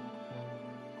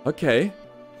 Okay.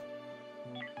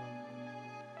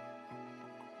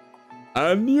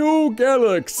 A new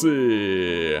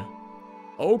galaxy.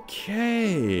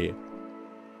 Okay.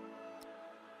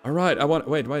 Alright, I want...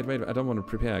 Wait. I don't want to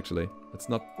prepare, actually. Let's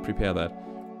not prepare that.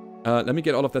 Let me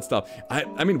get all of that stuff.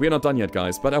 I mean, we're not done yet,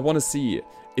 guys. But I want to see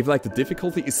if, like, the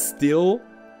difficulty is still...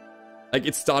 Like,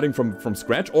 it's starting from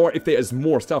scratch, or if there is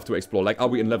more stuff to explore. Like, are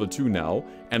we in level 2 now?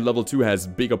 And level 2 has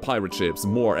bigger pirate ships,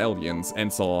 more aliens,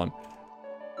 and so on.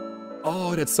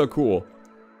 Oh, that's so cool.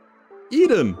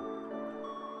 Eden!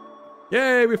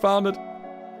 Yay, we found it.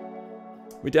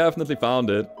 We definitely found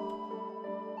it.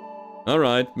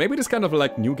 Alright, maybe this kind of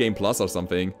like New Game Plus or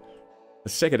something.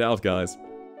 Let's check it out, guys.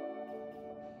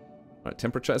 Alright,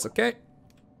 temperature is okay.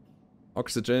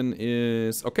 Oxygen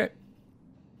is okay.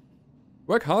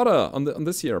 Work harder on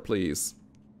this here, please.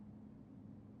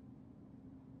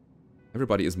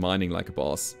 Everybody is mining like a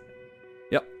boss.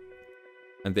 Yep.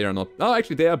 And they are not... Oh,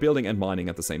 actually, they are building and mining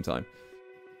at the same time.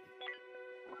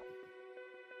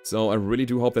 So I really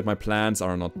do hope that my plants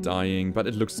are not dying, but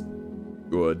it looks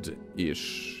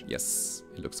good-ish. Yes,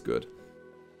 it looks good.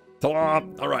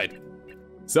 Alright.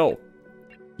 So,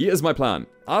 here is my plan.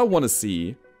 I want to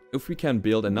see if we can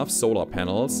build enough solar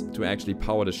panels to actually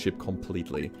power the ship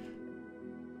completely.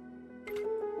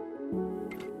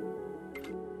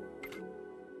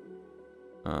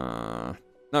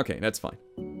 Okay, that's fine.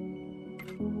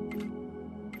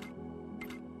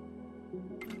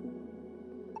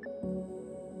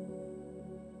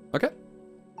 Okay.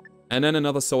 And then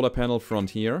another solar panel front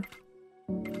here.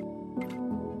 Here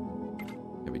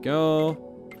we go.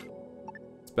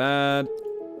 It's bad.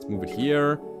 Let's move it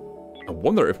here. I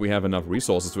wonder if we have enough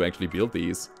resources to actually build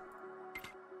these.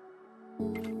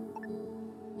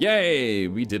 Yay!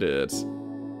 We did it.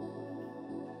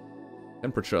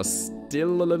 Temperature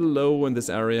still a little low in this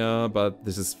area, but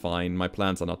this is fine. My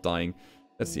plants are not dying.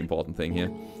 That's the important thing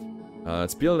here.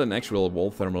 Let's build an actual wall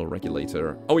thermal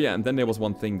regulator. Oh yeah, and then there was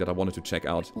one thing that I wanted to check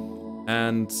out.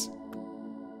 And...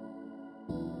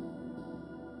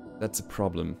 that's a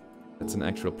problem. That's an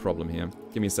actual problem here.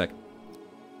 Give me a sec.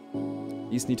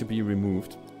 These need to be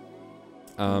removed.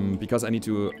 Because I need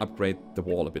to upgrade the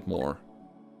wall a bit more.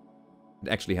 It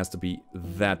actually has to be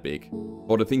that big.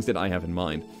 For the things that I have in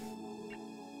mind.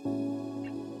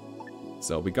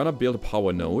 So we're gonna build a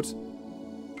power node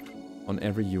on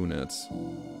every unit.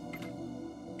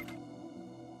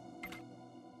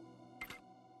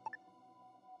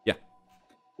 Yeah.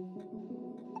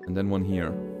 And then one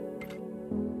here.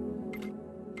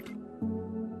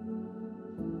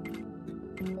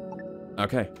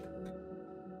 Okay.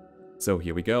 So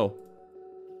here we go.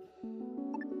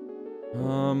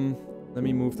 Let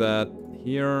me move that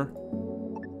here.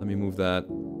 Let me move that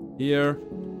here.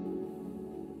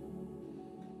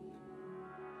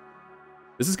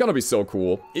 This is gonna be so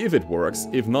cool, if it works.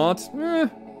 If not,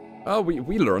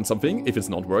 we learn something. If it's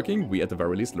not working, we at the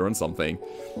very least learn something.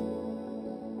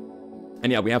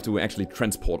 And yeah, we have to actually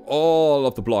transport all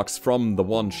of the blocks from the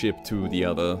one ship to the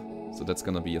other. So that's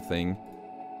gonna be a thing.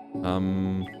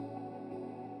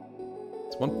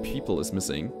 One people is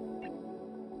missing.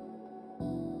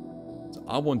 So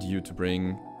I want you to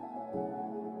bring...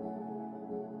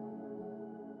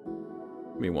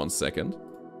 Give me 1 second.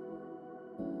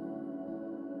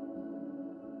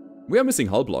 We are missing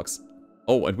hull blocks.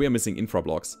 Oh, and we are missing infra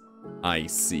blocks. I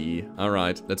see.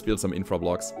 Alright, let's build some infra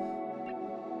blocks.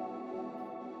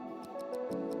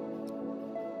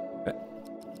 Okay.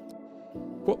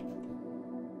 Cool.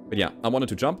 But yeah, I wanted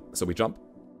to jump, so we jump.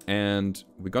 And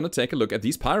we're gonna take a look at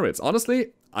these pirates.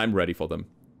 Honestly, I'm ready for them.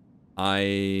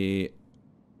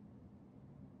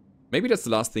 Maybe that's the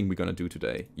last thing we're gonna do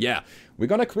today. Yeah, we're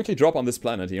gonna quickly drop on this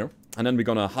planet here, and then we're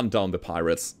gonna hunt down the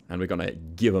pirates, and we're gonna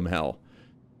give them hell.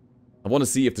 I want to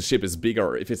see if the ship is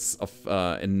bigger, if it's of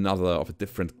of a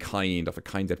different kind, of a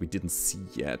kind that we didn't see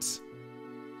yet. So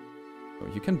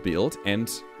you can build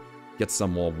and get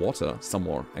some more water, some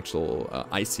more actual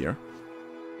ice here.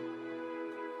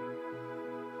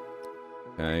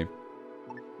 Okay.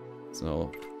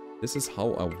 So this is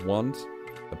how I want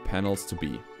the panels to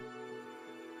be.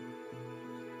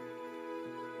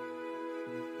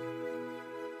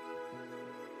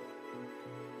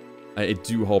 I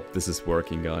do hope this is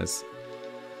working, guys.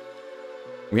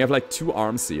 We have like 2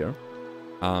 arms here.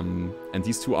 And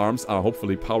these 2 arms are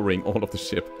hopefully powering all of the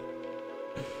ship.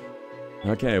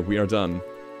 Okay, we are done.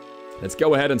 Let's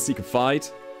go ahead and seek a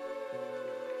fight.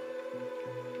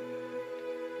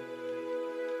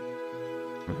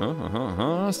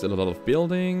 Still a lot of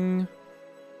building.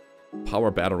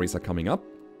 Power batteries are coming up.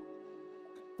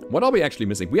 What are we actually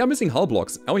missing? We are missing hull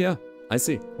blocks. Oh yeah, I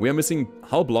see. We are missing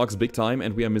hull blocks big time,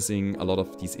 and we are missing a lot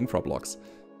of these infra blocks.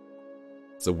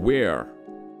 So where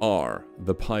are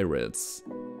the pirates?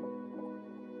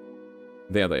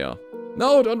 There they are.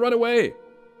 No, don't run away!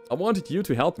 I wanted you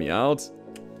to help me out.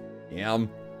 Damn.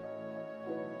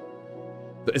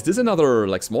 Is this another,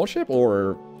 like, small ship,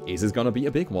 or is this gonna be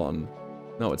a big one?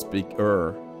 No, it's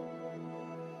bigger.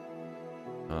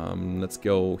 Let's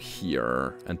go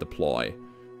here and deploy.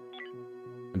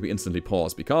 And we instantly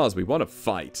pause, because we want to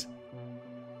fight.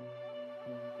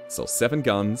 So, 7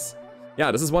 guns.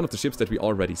 Yeah, this is one of the ships that we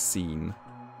already seen.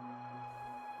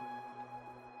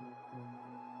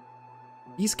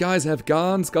 These guys have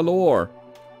guns galore.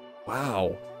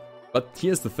 Wow. But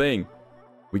here's the thing.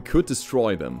 We could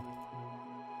destroy them.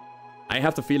 I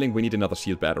have the feeling we need another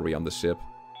shield battery on the ship,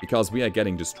 because we are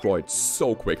getting destroyed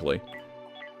so quickly.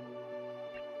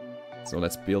 So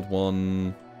let's build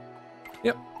one.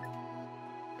 Yep.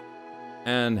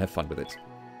 And have fun with it.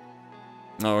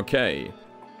 Okay.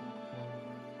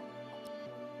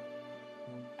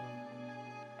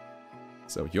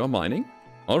 So you're mining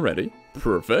already.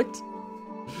 Perfect.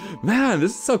 Man,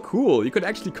 this is so cool. You could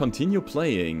actually continue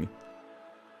playing.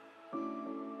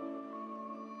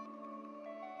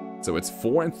 So it's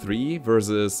 4 and 3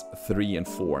 versus 3 and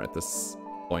 4 at this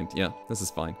point. Yeah, this is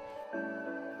fine.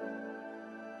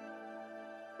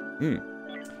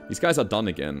 These guys are done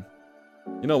again.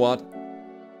 You know what?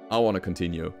 I want to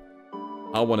continue.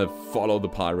 I want to follow the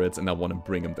pirates and I want to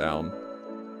bring them down.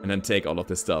 And then take all of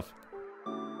this stuff.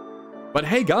 But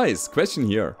hey guys, question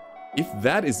here. If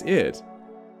that is it,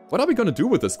 what are we gonna do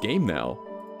with this game now?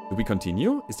 Do we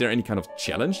continue? Is there any kind of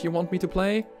challenge you want me to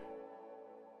play?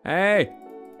 Hey!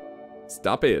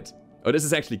 Stop it. Oh, this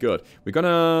is actually good. We're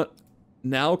gonna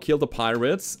now kill the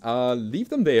pirates. Leave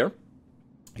them there.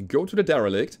 Go to the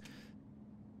derelict.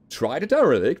 Try the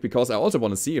derelict, because I also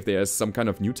want to see if there's some kind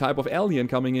of new type of alien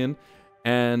coming in.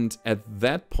 And at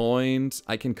that point,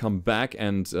 I can come back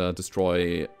and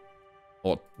destroy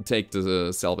or take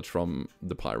the salvage from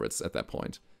the pirates at that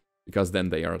point. Because then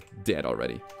they are dead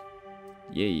already.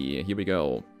 Yay, here we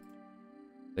go.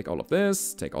 Take all of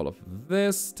this, take all of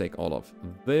this, take all of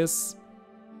this.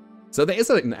 So there is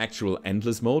an actual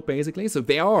endless mode, basically. So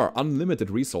there are unlimited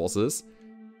resources.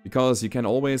 Because you can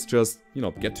always just, you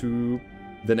know, get to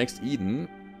the next Eden.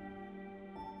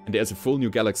 And there's a full new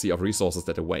galaxy of resources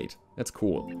that await. That's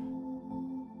cool.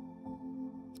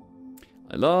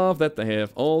 I love that they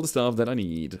have all the stuff that I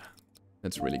need.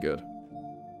 That's really good.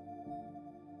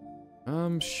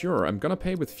 Sure, I'm gonna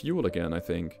pay with fuel again, I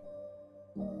think.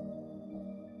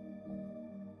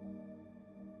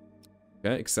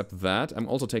 Okay, except that, I'm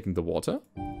also taking the water.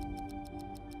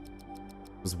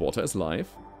 Because water is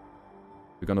life.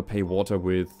 We're gonna pay water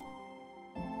with...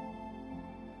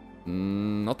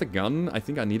 not the gun. I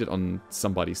think I need it on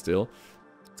somebody still.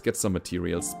 Let's get some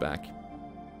materials back.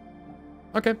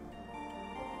 Okay.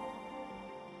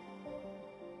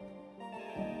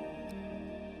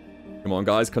 Come on,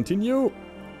 guys, continue!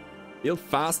 Build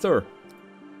faster!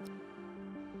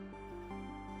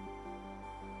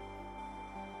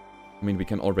 I mean, we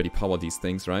can already power these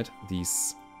things, right?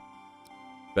 These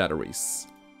batteries.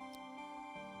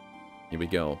 Here we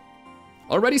go.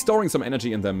 Already storing some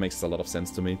energy in them makes a lot of sense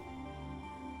to me.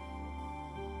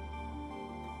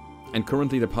 And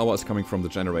currently the power is coming from the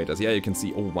generators. Yeah, you can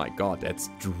see, oh my god,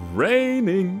 that's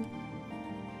draining!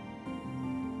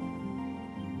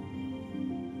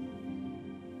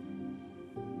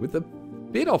 With a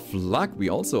bit of luck, we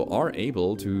also are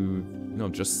able to, you know,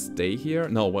 just stay here.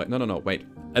 No, wait, no, wait.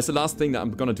 As the last thing that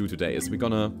I'm gonna do today is we're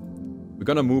gonna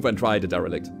move and try the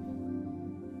derelict.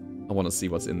 I wanna see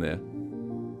what's in there.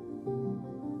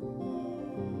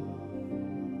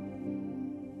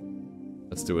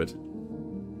 Let's do it.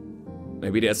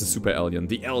 Maybe there's a super alien,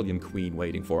 the alien queen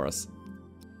waiting for us.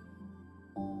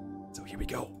 So here we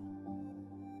go.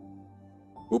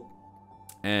 Oop.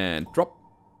 And drop.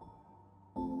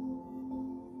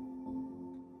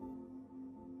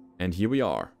 And here we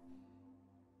are.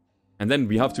 And then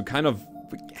we have to kind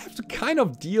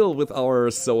of deal with our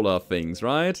solar things,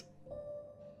 right?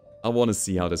 I want to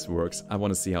see how this works. I want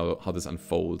to see how this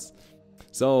unfolds.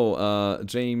 So,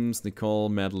 James, Nicole,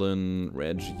 Madeline,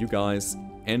 Reg, you guys,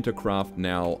 enter craft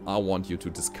now. I want you to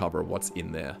discover what's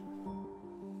in there.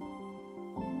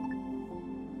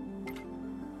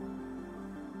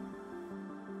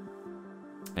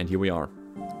 And here we are.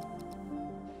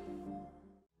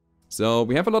 So,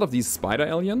 we have a lot of these spider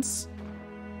aliens.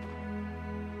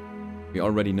 We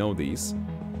already know these.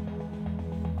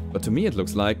 But to me it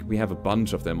looks like we have a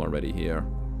bunch of them already here.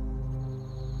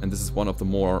 And this is one of the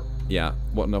more, yeah,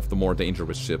 one of the more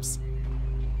dangerous ships.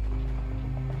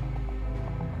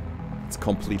 It's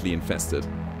completely infested.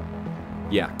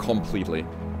 Yeah, completely.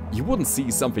 You wouldn't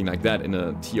see something like that in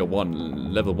a tier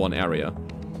 1, level 1 area.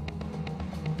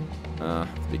 Ah,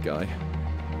 big guy.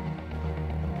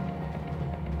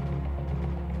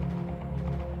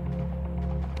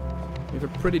 We have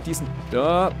a pretty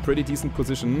decent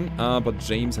position, but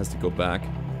James has to go back.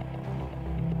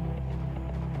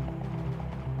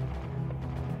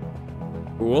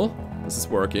 Cool, this is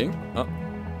working. Oh.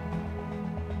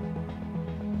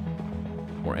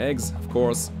 More eggs, of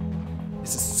course.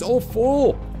 This is so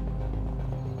full.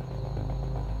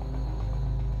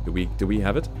 Do we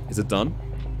have it? Is it done?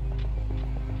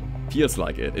 Feels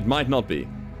like it. It might not be.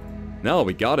 No,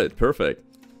 we got it.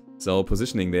 Perfect. So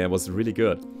positioning there was really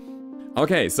good.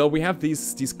 Okay, so we have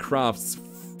these crafts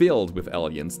filled with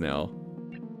aliens now.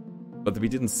 But we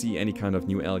didn't see any kind of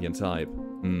new alien type.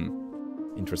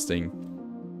 Interesting.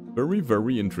 Very,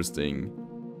 very interesting.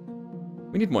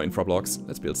 We need more infra blocks.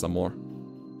 Let's build some more.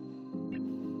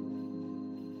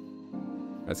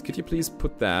 Guys, could you please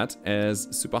put that as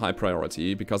super high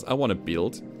priority? Because I want to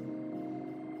build.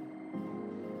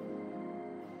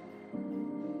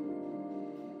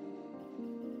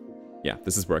 Yeah,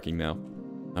 this is working now.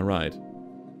 Alright.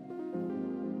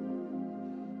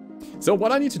 So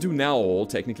what I need to do now,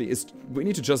 technically, is we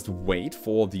need to just wait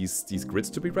for these grids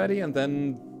to be ready, and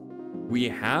then we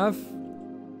have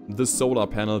the solar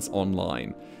panels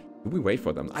online. Do we wait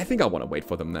for them? I think I want to wait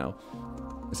for them now.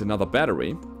 There's another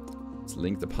battery. Let's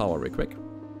link the power real quick.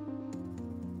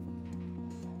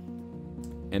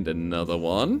 And another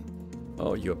one.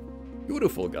 Oh, you're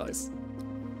beautiful, guys.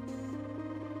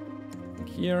 Link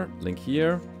here, link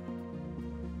here.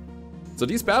 So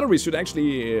these batteries should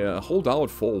actually hold out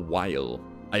for a while,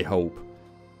 I hope.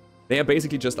 They are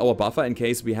basically just our buffer in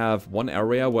case we have one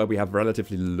area where we have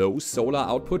relatively low solar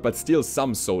output, but still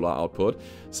some solar output,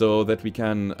 so that we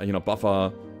can, you know,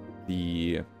 buffer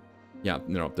the, yeah,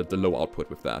 you know, the low output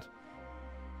with that.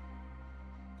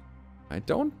 I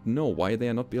don't know why they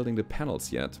are not building the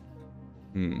panels yet.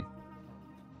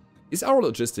 Is our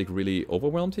logistic really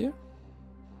overwhelmed here?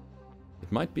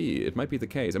 It might be the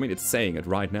case. I mean, it's saying it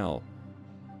right now.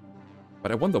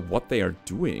 But I wonder what they are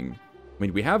doing. I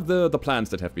mean, we have the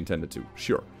plants that have been tended to,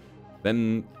 sure.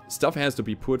 Then stuff has to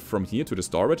be put from here to the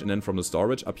storage, and then from the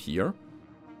storage up here.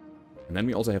 And then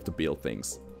we also have to build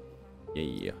things.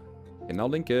 Yeah. Okay, now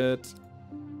link it.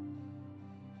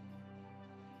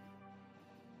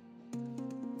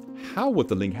 How would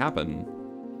the link happen?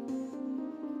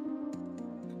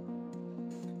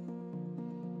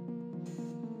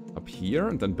 Up here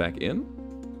and then back in?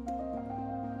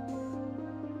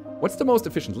 What's the most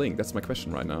efficient link? That's my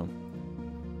question right now.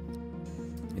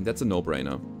 And that's a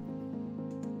no-brainer.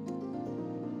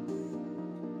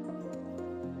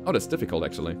 Oh, that's difficult,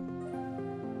 actually.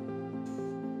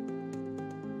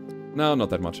 No,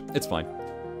 not that much. It's fine.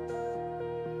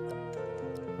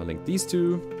 I'll link these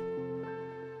two.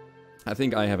 I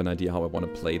think I have an idea how I want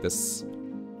to play this.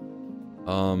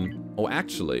 Oh,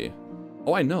 actually.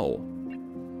 Oh, I know.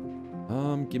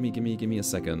 Give me a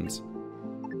second.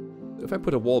 If I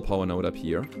put a wall power node up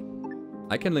here,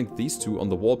 I can link these two on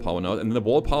the wall power node, and the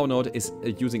wall power node is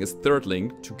using its third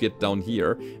link to get down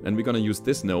here, and we're gonna use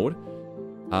this node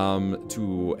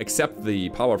to accept the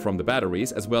power from the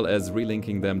batteries, as well as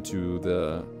relinking them to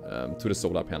the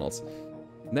solar panels.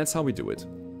 And that's how we do it.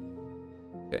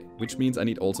 Okay, which means I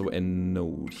need also a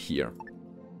node here.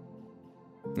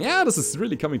 Yeah, this is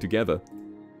really coming together.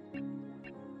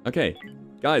 Okay,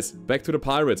 guys, back to the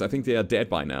pirates. I think they are dead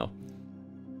by now.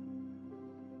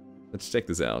 Let's check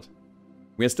this out.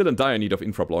 We are still in dire need of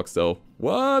infra blocks, though.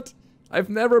 What? I've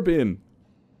never been.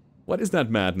 What is that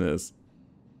madness?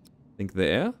 Link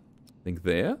there. Link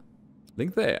there.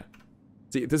 Link there.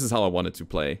 See, this is how I wanted to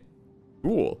play.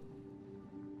 Cool.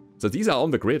 So these are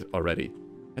on the grid already.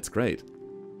 That's great.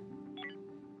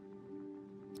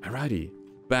 Alrighty.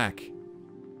 Back.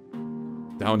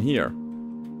 Down here.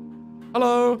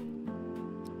 Hello!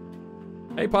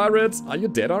 Hey pirates, are you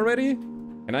dead already?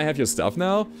 Can I have your stuff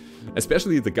now?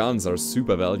 Especially the guns are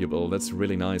super valuable. That's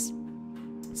really nice.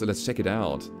 So let's check it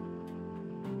out.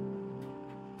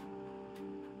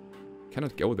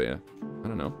 Cannot go there. I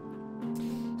don't know.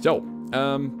 So,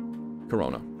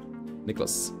 Corona.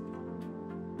 Nicholas.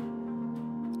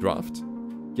 Draft.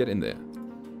 Get in there.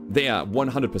 They are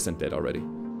 100% dead already.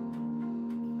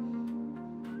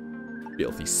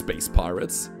 Filthy space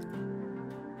pirates.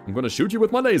 I'm gonna shoot you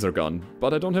with my laser gun,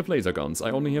 but I don't have laser guns.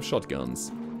 I only have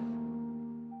shotguns.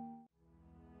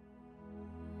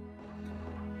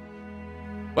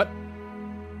 What?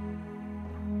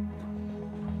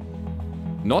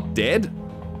 Not dead?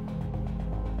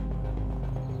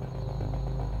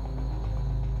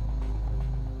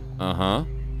 Uh-huh.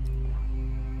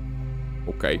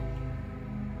 Okay.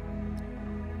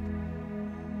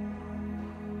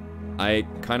 I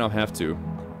kind of have to.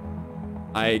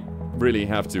 I really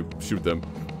have to shoot them.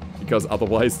 Because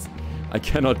otherwise, I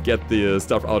cannot get the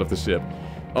stuff out of the ship.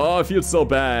 Oh, I feel so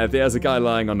bad. There's a guy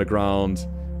lying on the ground.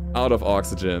 Out of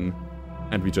oxygen.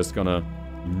 And we're just gonna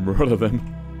murder them.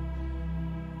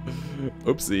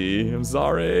 Oopsie. I'm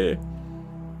sorry.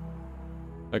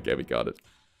 Okay, we got it.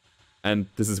 And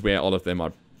this is where all of them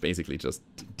are basically just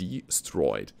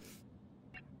destroyed.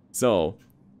 So,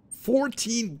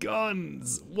 14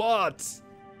 guns! What?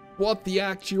 What the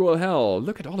actual hell?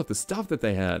 Look at all of the stuff that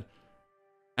they had.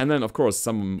 And then, of course,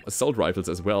 some assault rifles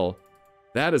as well.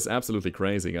 That is absolutely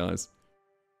crazy, guys.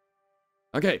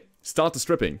 Okay, start the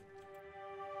stripping.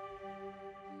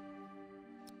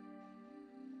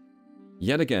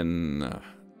 Yet again,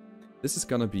 this is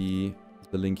gonna be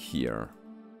the link here.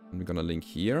 And we're gonna link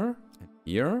here, and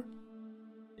here.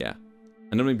 Yeah.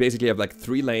 And then we basically have like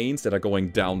 3 lanes that are going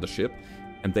down the ship.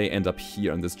 And they end up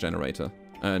here in this generator.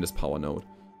 In this power node.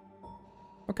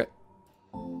 Okay.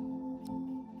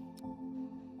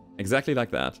 Exactly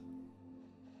like that.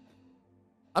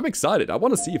 I'm excited. I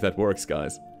want to see if that works,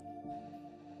 guys.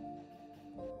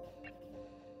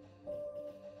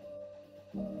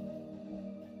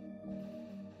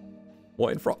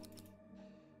 More infra.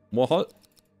 More hull.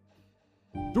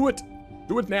 Do it!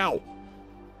 Do it now!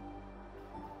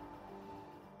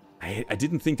 I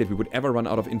didn't think that we would ever run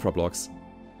out of infra blocks.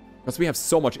 Because we have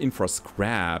so much infra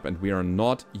scrap and we are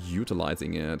not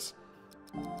utilizing it.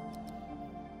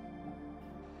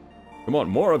 Come on,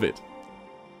 more of it!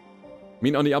 I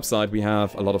mean, on the upside, we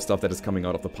have a lot of stuff that is coming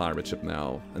out of the pirate ship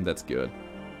now. And that's good.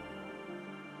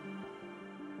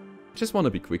 I just want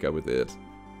to be quicker with it.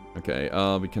 Okay,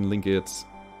 we can link it.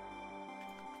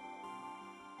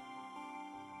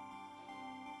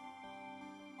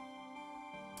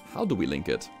 How do we link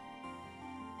it?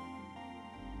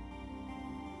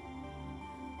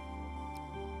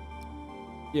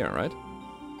 Yeah, right?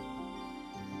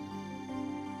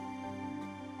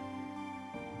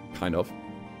 Kind of.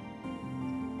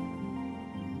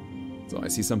 So I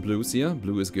see some blues here.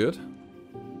 Blue is good.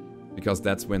 Because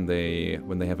that's when they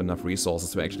have enough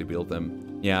resources to actually build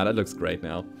them. Yeah, that looks great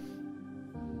now.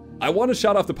 I want to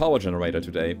shut off the power generator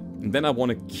today. And then I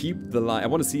want to keep the light. I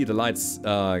want to see the lights,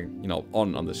 you know,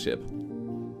 on the ship.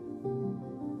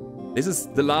 This is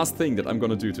the last thing that I'm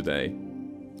gonna do today.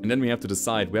 And then we have to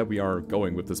decide where we are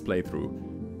going with this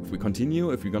playthrough. If we continue,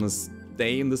 if we're gonna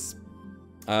stay in this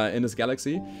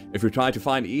galaxy, if we try to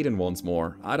find Eden once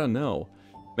more, I don't know.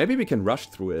 Maybe we can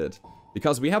rush through it.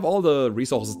 Because we have all the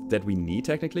resources that we need,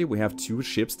 technically. We have 2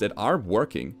 ships that are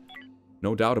working.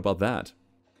 No doubt about that.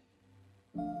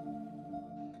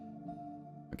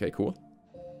 Okay, cool.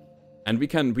 And we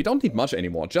don't need much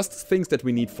anymore. Just things that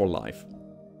we need for life.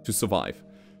 To survive.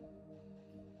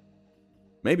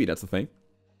 Maybe that's the thing.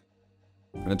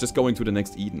 And then just going to the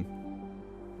next Eden.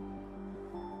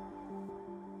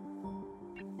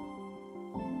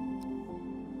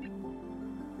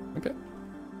 Okay.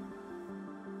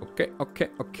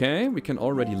 Okay. We can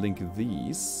already link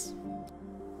these.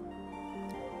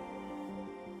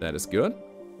 That is good.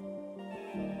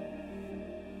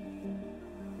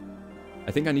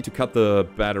 I think I need to cut the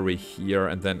battery here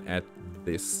and then add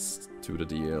this to the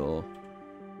deal.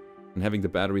 And having the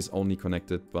batteries only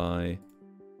connected by...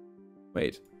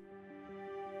 Wait.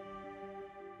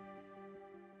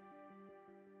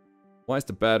 Why is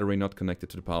the battery not connected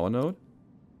to the power node?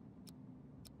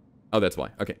 Oh, that's why.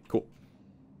 Okay, cool.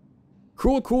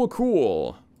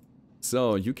 Cool.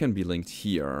 So, you can be linked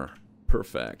here.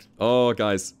 Perfect. Oh,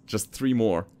 guys, just 3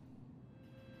 more.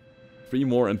 3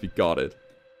 more and we got it.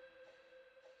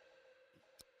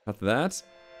 Cut that.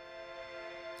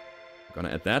 Gonna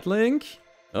add that link.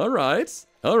 Alright.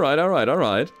 Alright, alright,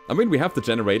 alright. I mean, we have the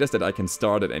generators that I can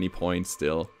start at any point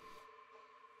still.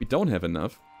 We don't have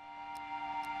enough.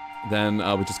 Then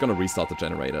we're just gonna restart the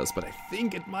generators. But I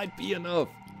think it might be enough.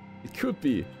 It could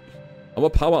be. Our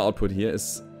power output here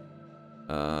is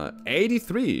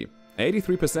 83.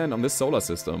 83% on this solar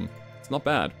system. It's not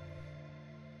bad.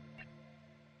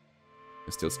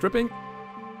 We're still stripping.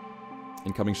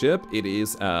 Incoming ship. It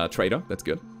is a trader. That's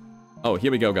good. Oh,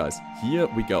 here we go, guys. Here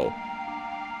we go.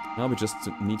 Now we just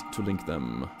need to link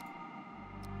them.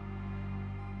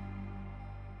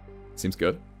 Seems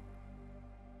good.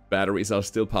 Batteries are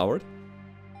still powered.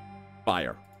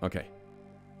 Fire. Okay.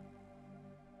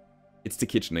 It's the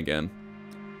kitchen again.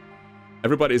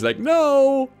 Everybody's like,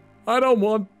 no! I don't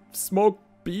want smoked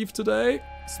beef today.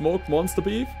 Smoked monster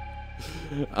beef.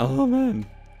 Oh, man.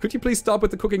 Could you please stop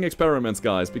with the cooking experiments,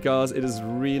 guys? Because it is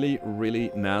really,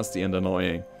 really nasty and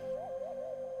annoying.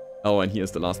 Oh, and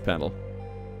here's the last panel.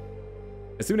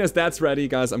 As soon as that's ready,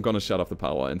 guys, I'm gonna shut off the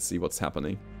power and see what's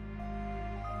happening.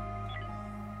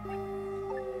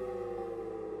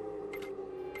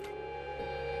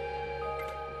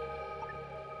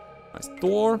 Nice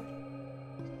door.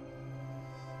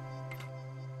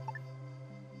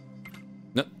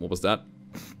 No, what was that?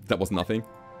 That was nothing.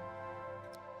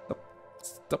 Stop.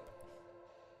 Stop.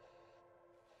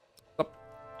 Stop.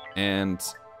 And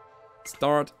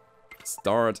start.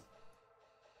 Start.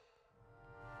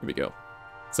 Here we go.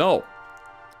 So,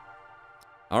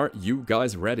 are you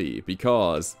guys ready?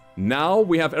 Because now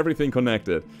we have everything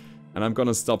connected. And I'm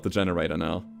gonna stop the generator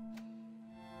now.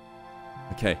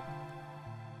 Okay.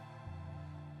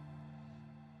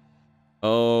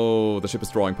 Oh, the ship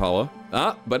is drawing power.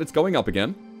 Ah, but it's going up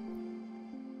again.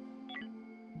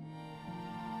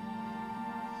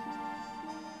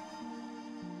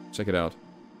 Check it out.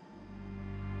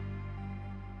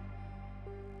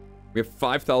 We have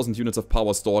 5,000 units of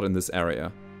power stored in this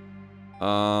area.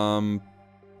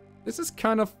 This is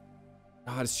kind of...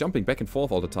 Ah, it's jumping back and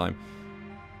forth all the time.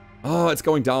 Oh, it's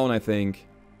going down, I think.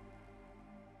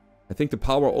 I think the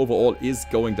power overall is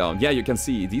going down. Yeah, you can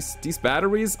see these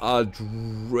batteries are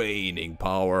draining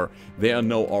power. They are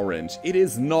no orange. It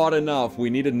is not enough. We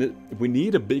need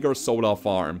a bigger solar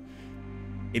farm.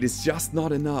 It is just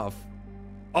not enough.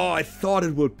 Oh, I thought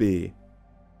it would be.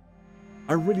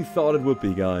 I really thought it would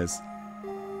be, guys.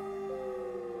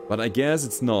 But I guess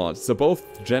it's not. So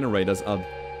both generators are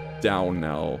down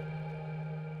now.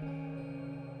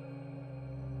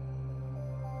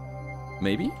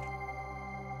 Maybe?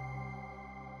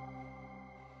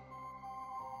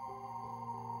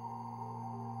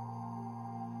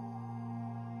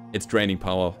 It's draining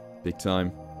power big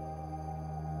time.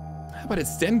 But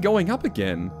it's then going up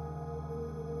again.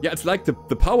 Yeah, it's like the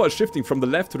power is shifting from the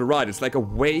left to the right. It's like a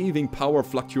waving power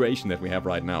fluctuation that we have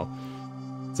right now.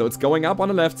 So it's going up on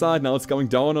the left side, now it's going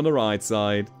down on the right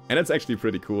side. And it's actually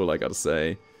pretty cool, I gotta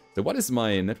say. So what is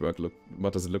my network look?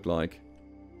 What does it look like?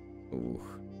 Ooh.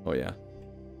 Oh yeah.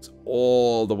 It's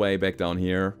all the way back down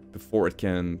here before it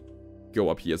can go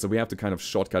up here. So we have to kind of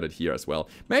shortcut it here as well.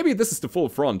 Maybe this is the full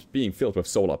front being filled with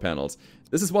solar panels.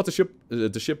 This is what the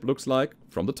ship looks like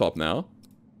from the top now.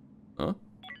 Huh?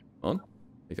 On.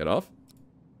 Take that off.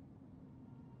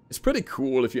 It's pretty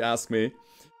cool if you ask me.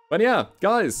 But yeah,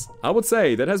 guys, I would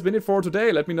say that has been it for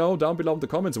today. Let me know down below in the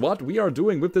comments what we are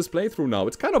doing with this playthrough now.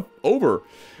 It's kind of over.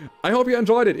 I hope you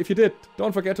enjoyed it. If you did,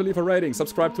 don't forget to leave a rating,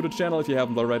 subscribe to the channel if you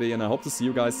haven't already, and I hope to see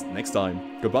you guys next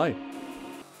time. Goodbye.